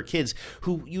or older kids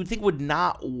who you would think would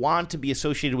not want to be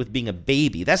associated with being a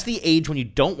baby. That's the age when you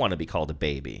don't want to be called a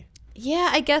baby. Yeah,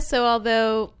 I guess so.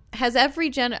 Although, I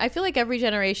feel like every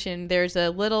generation there's a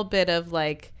little bit of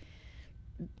like,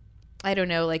 I don't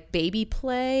know, like baby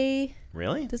play.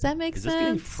 Really? Does that make sense? sense? Is this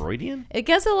getting Freudian? It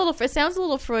sounds a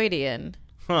little Freudian.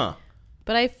 Huh.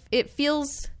 But it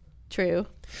feels true.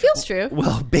 Feels true.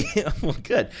 Well,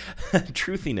 good.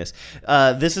 Truthiness.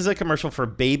 This is a commercial for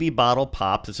Baby Bottle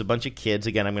Pops. It's a bunch of kids.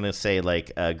 Again, I'm going to say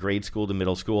like grade school to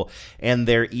middle school. And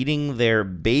they're eating their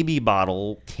baby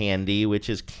bottle candy, which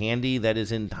is candy that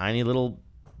is in tiny little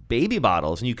baby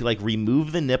bottles. And you could like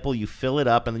remove the nipple, you fill it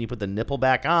up, and then you put the nipple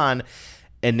back on.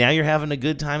 And now you're having a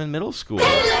good time in middle school.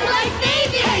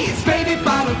 Hey, it's baby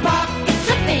bottle pop. It's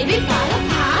a baby bottle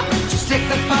pop. Just lick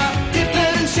the pop, dip it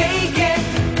and shake it,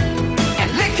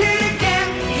 and lick it again.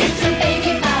 It's a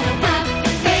baby bottle pop.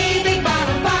 Baby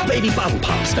bottle pop. Baby bottle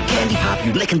pops, the candy pop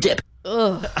you lick and dip.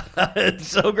 Ugh. It's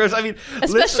so gross. I mean,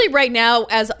 especially right now,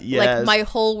 as Yes. like my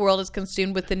whole world is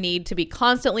consumed with the need to be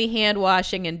constantly hand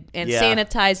washing and Yeah.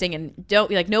 sanitizing, and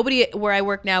don't like nobody where I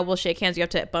work now will shake hands. You have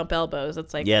to bump elbows.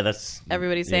 It's like that's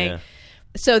everybody's saying. yeah.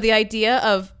 So the idea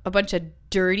of a bunch of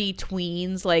dirty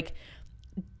tweens like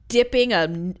dipping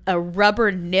a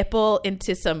rubber nipple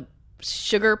into some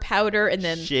sugar powder and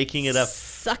then shaking it up,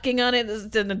 sucking on it,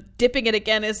 and then dipping it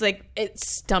again. Is like,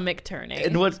 it's stomach turning.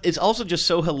 And it's also just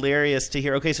so hilarious to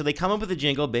hear. Okay, so they come up with a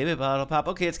jingle, baby bottle pop.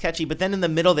 Okay, it's catchy, but then in the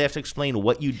middle they have to explain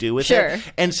what you do with it.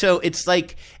 And so it's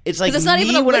like it's not me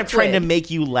even a when I'm liquid. trying to make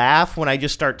you laugh when I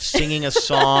just start singing a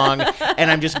song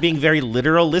and I'm just being very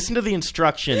literal. Listen to the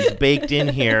instructions baked in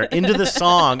here into the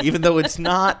song, even though it's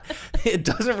not. It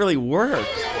doesn't really work.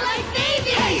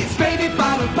 Hey, it's baby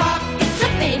bottle pop. It's a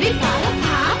baby bottle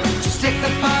pop. Just stick the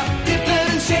pop, dip it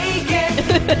and shake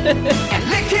it, and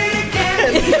lick it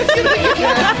again.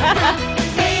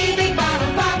 Baby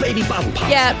bottle pop. Baby bottle pop.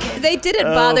 Yeah, they didn't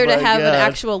bother to my have an God.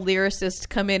 actual lyricist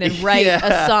come in and write Yeah.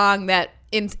 a song that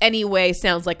in any way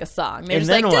sounds like a song. They're And just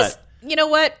then like, what? just, you know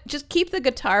what? Just keep the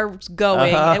guitars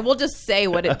going, and we'll just say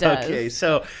what it does. Okay,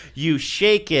 so you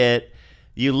shake it,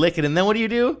 you lick it, and then what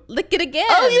do? Lick it again.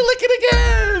 Oh, you lick it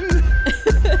again!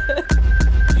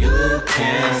 You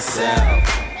can sell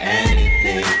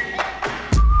anything.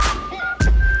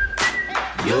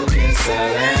 You can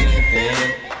sell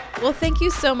anything. Well, thank you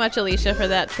so much, Alicia, for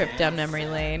that trip down memory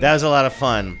lane. That was a lot of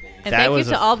fun. And That thank you was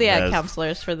to all the that ad was-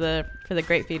 counselors for the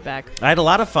great feedback. I had a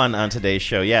lot of fun on today's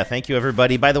show. Yeah, thank you,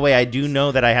 everybody. By the way, I do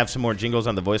know that I have some more jingles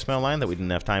on the voicemail line that we didn't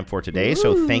have time for today,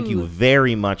 so thank you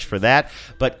very much for that.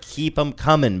 But keep them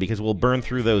coming because we'll burn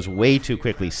through those way too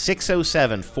quickly.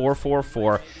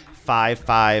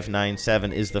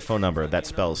 607-444-5597 is the phone number. That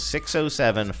spells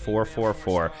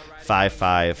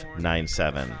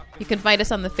 607-444-5597. You can find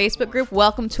us on the Facebook group.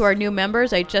 Welcome to our new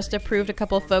members. I just approved a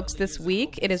couple of folks this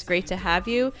week. It is great to have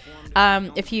you.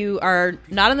 If you are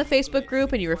not on the Facebook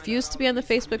group and you refuse to be on the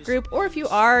Facebook group, or if you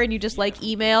are and you just like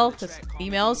email, because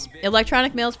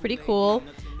electronic mail is pretty cool,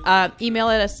 email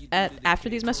us at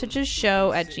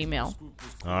afterthesemessages@gmail.com.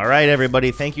 All right,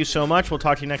 everybody. Thank you so much. We'll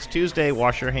talk to you next Tuesday.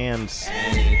 Wash your hands.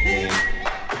 Anything.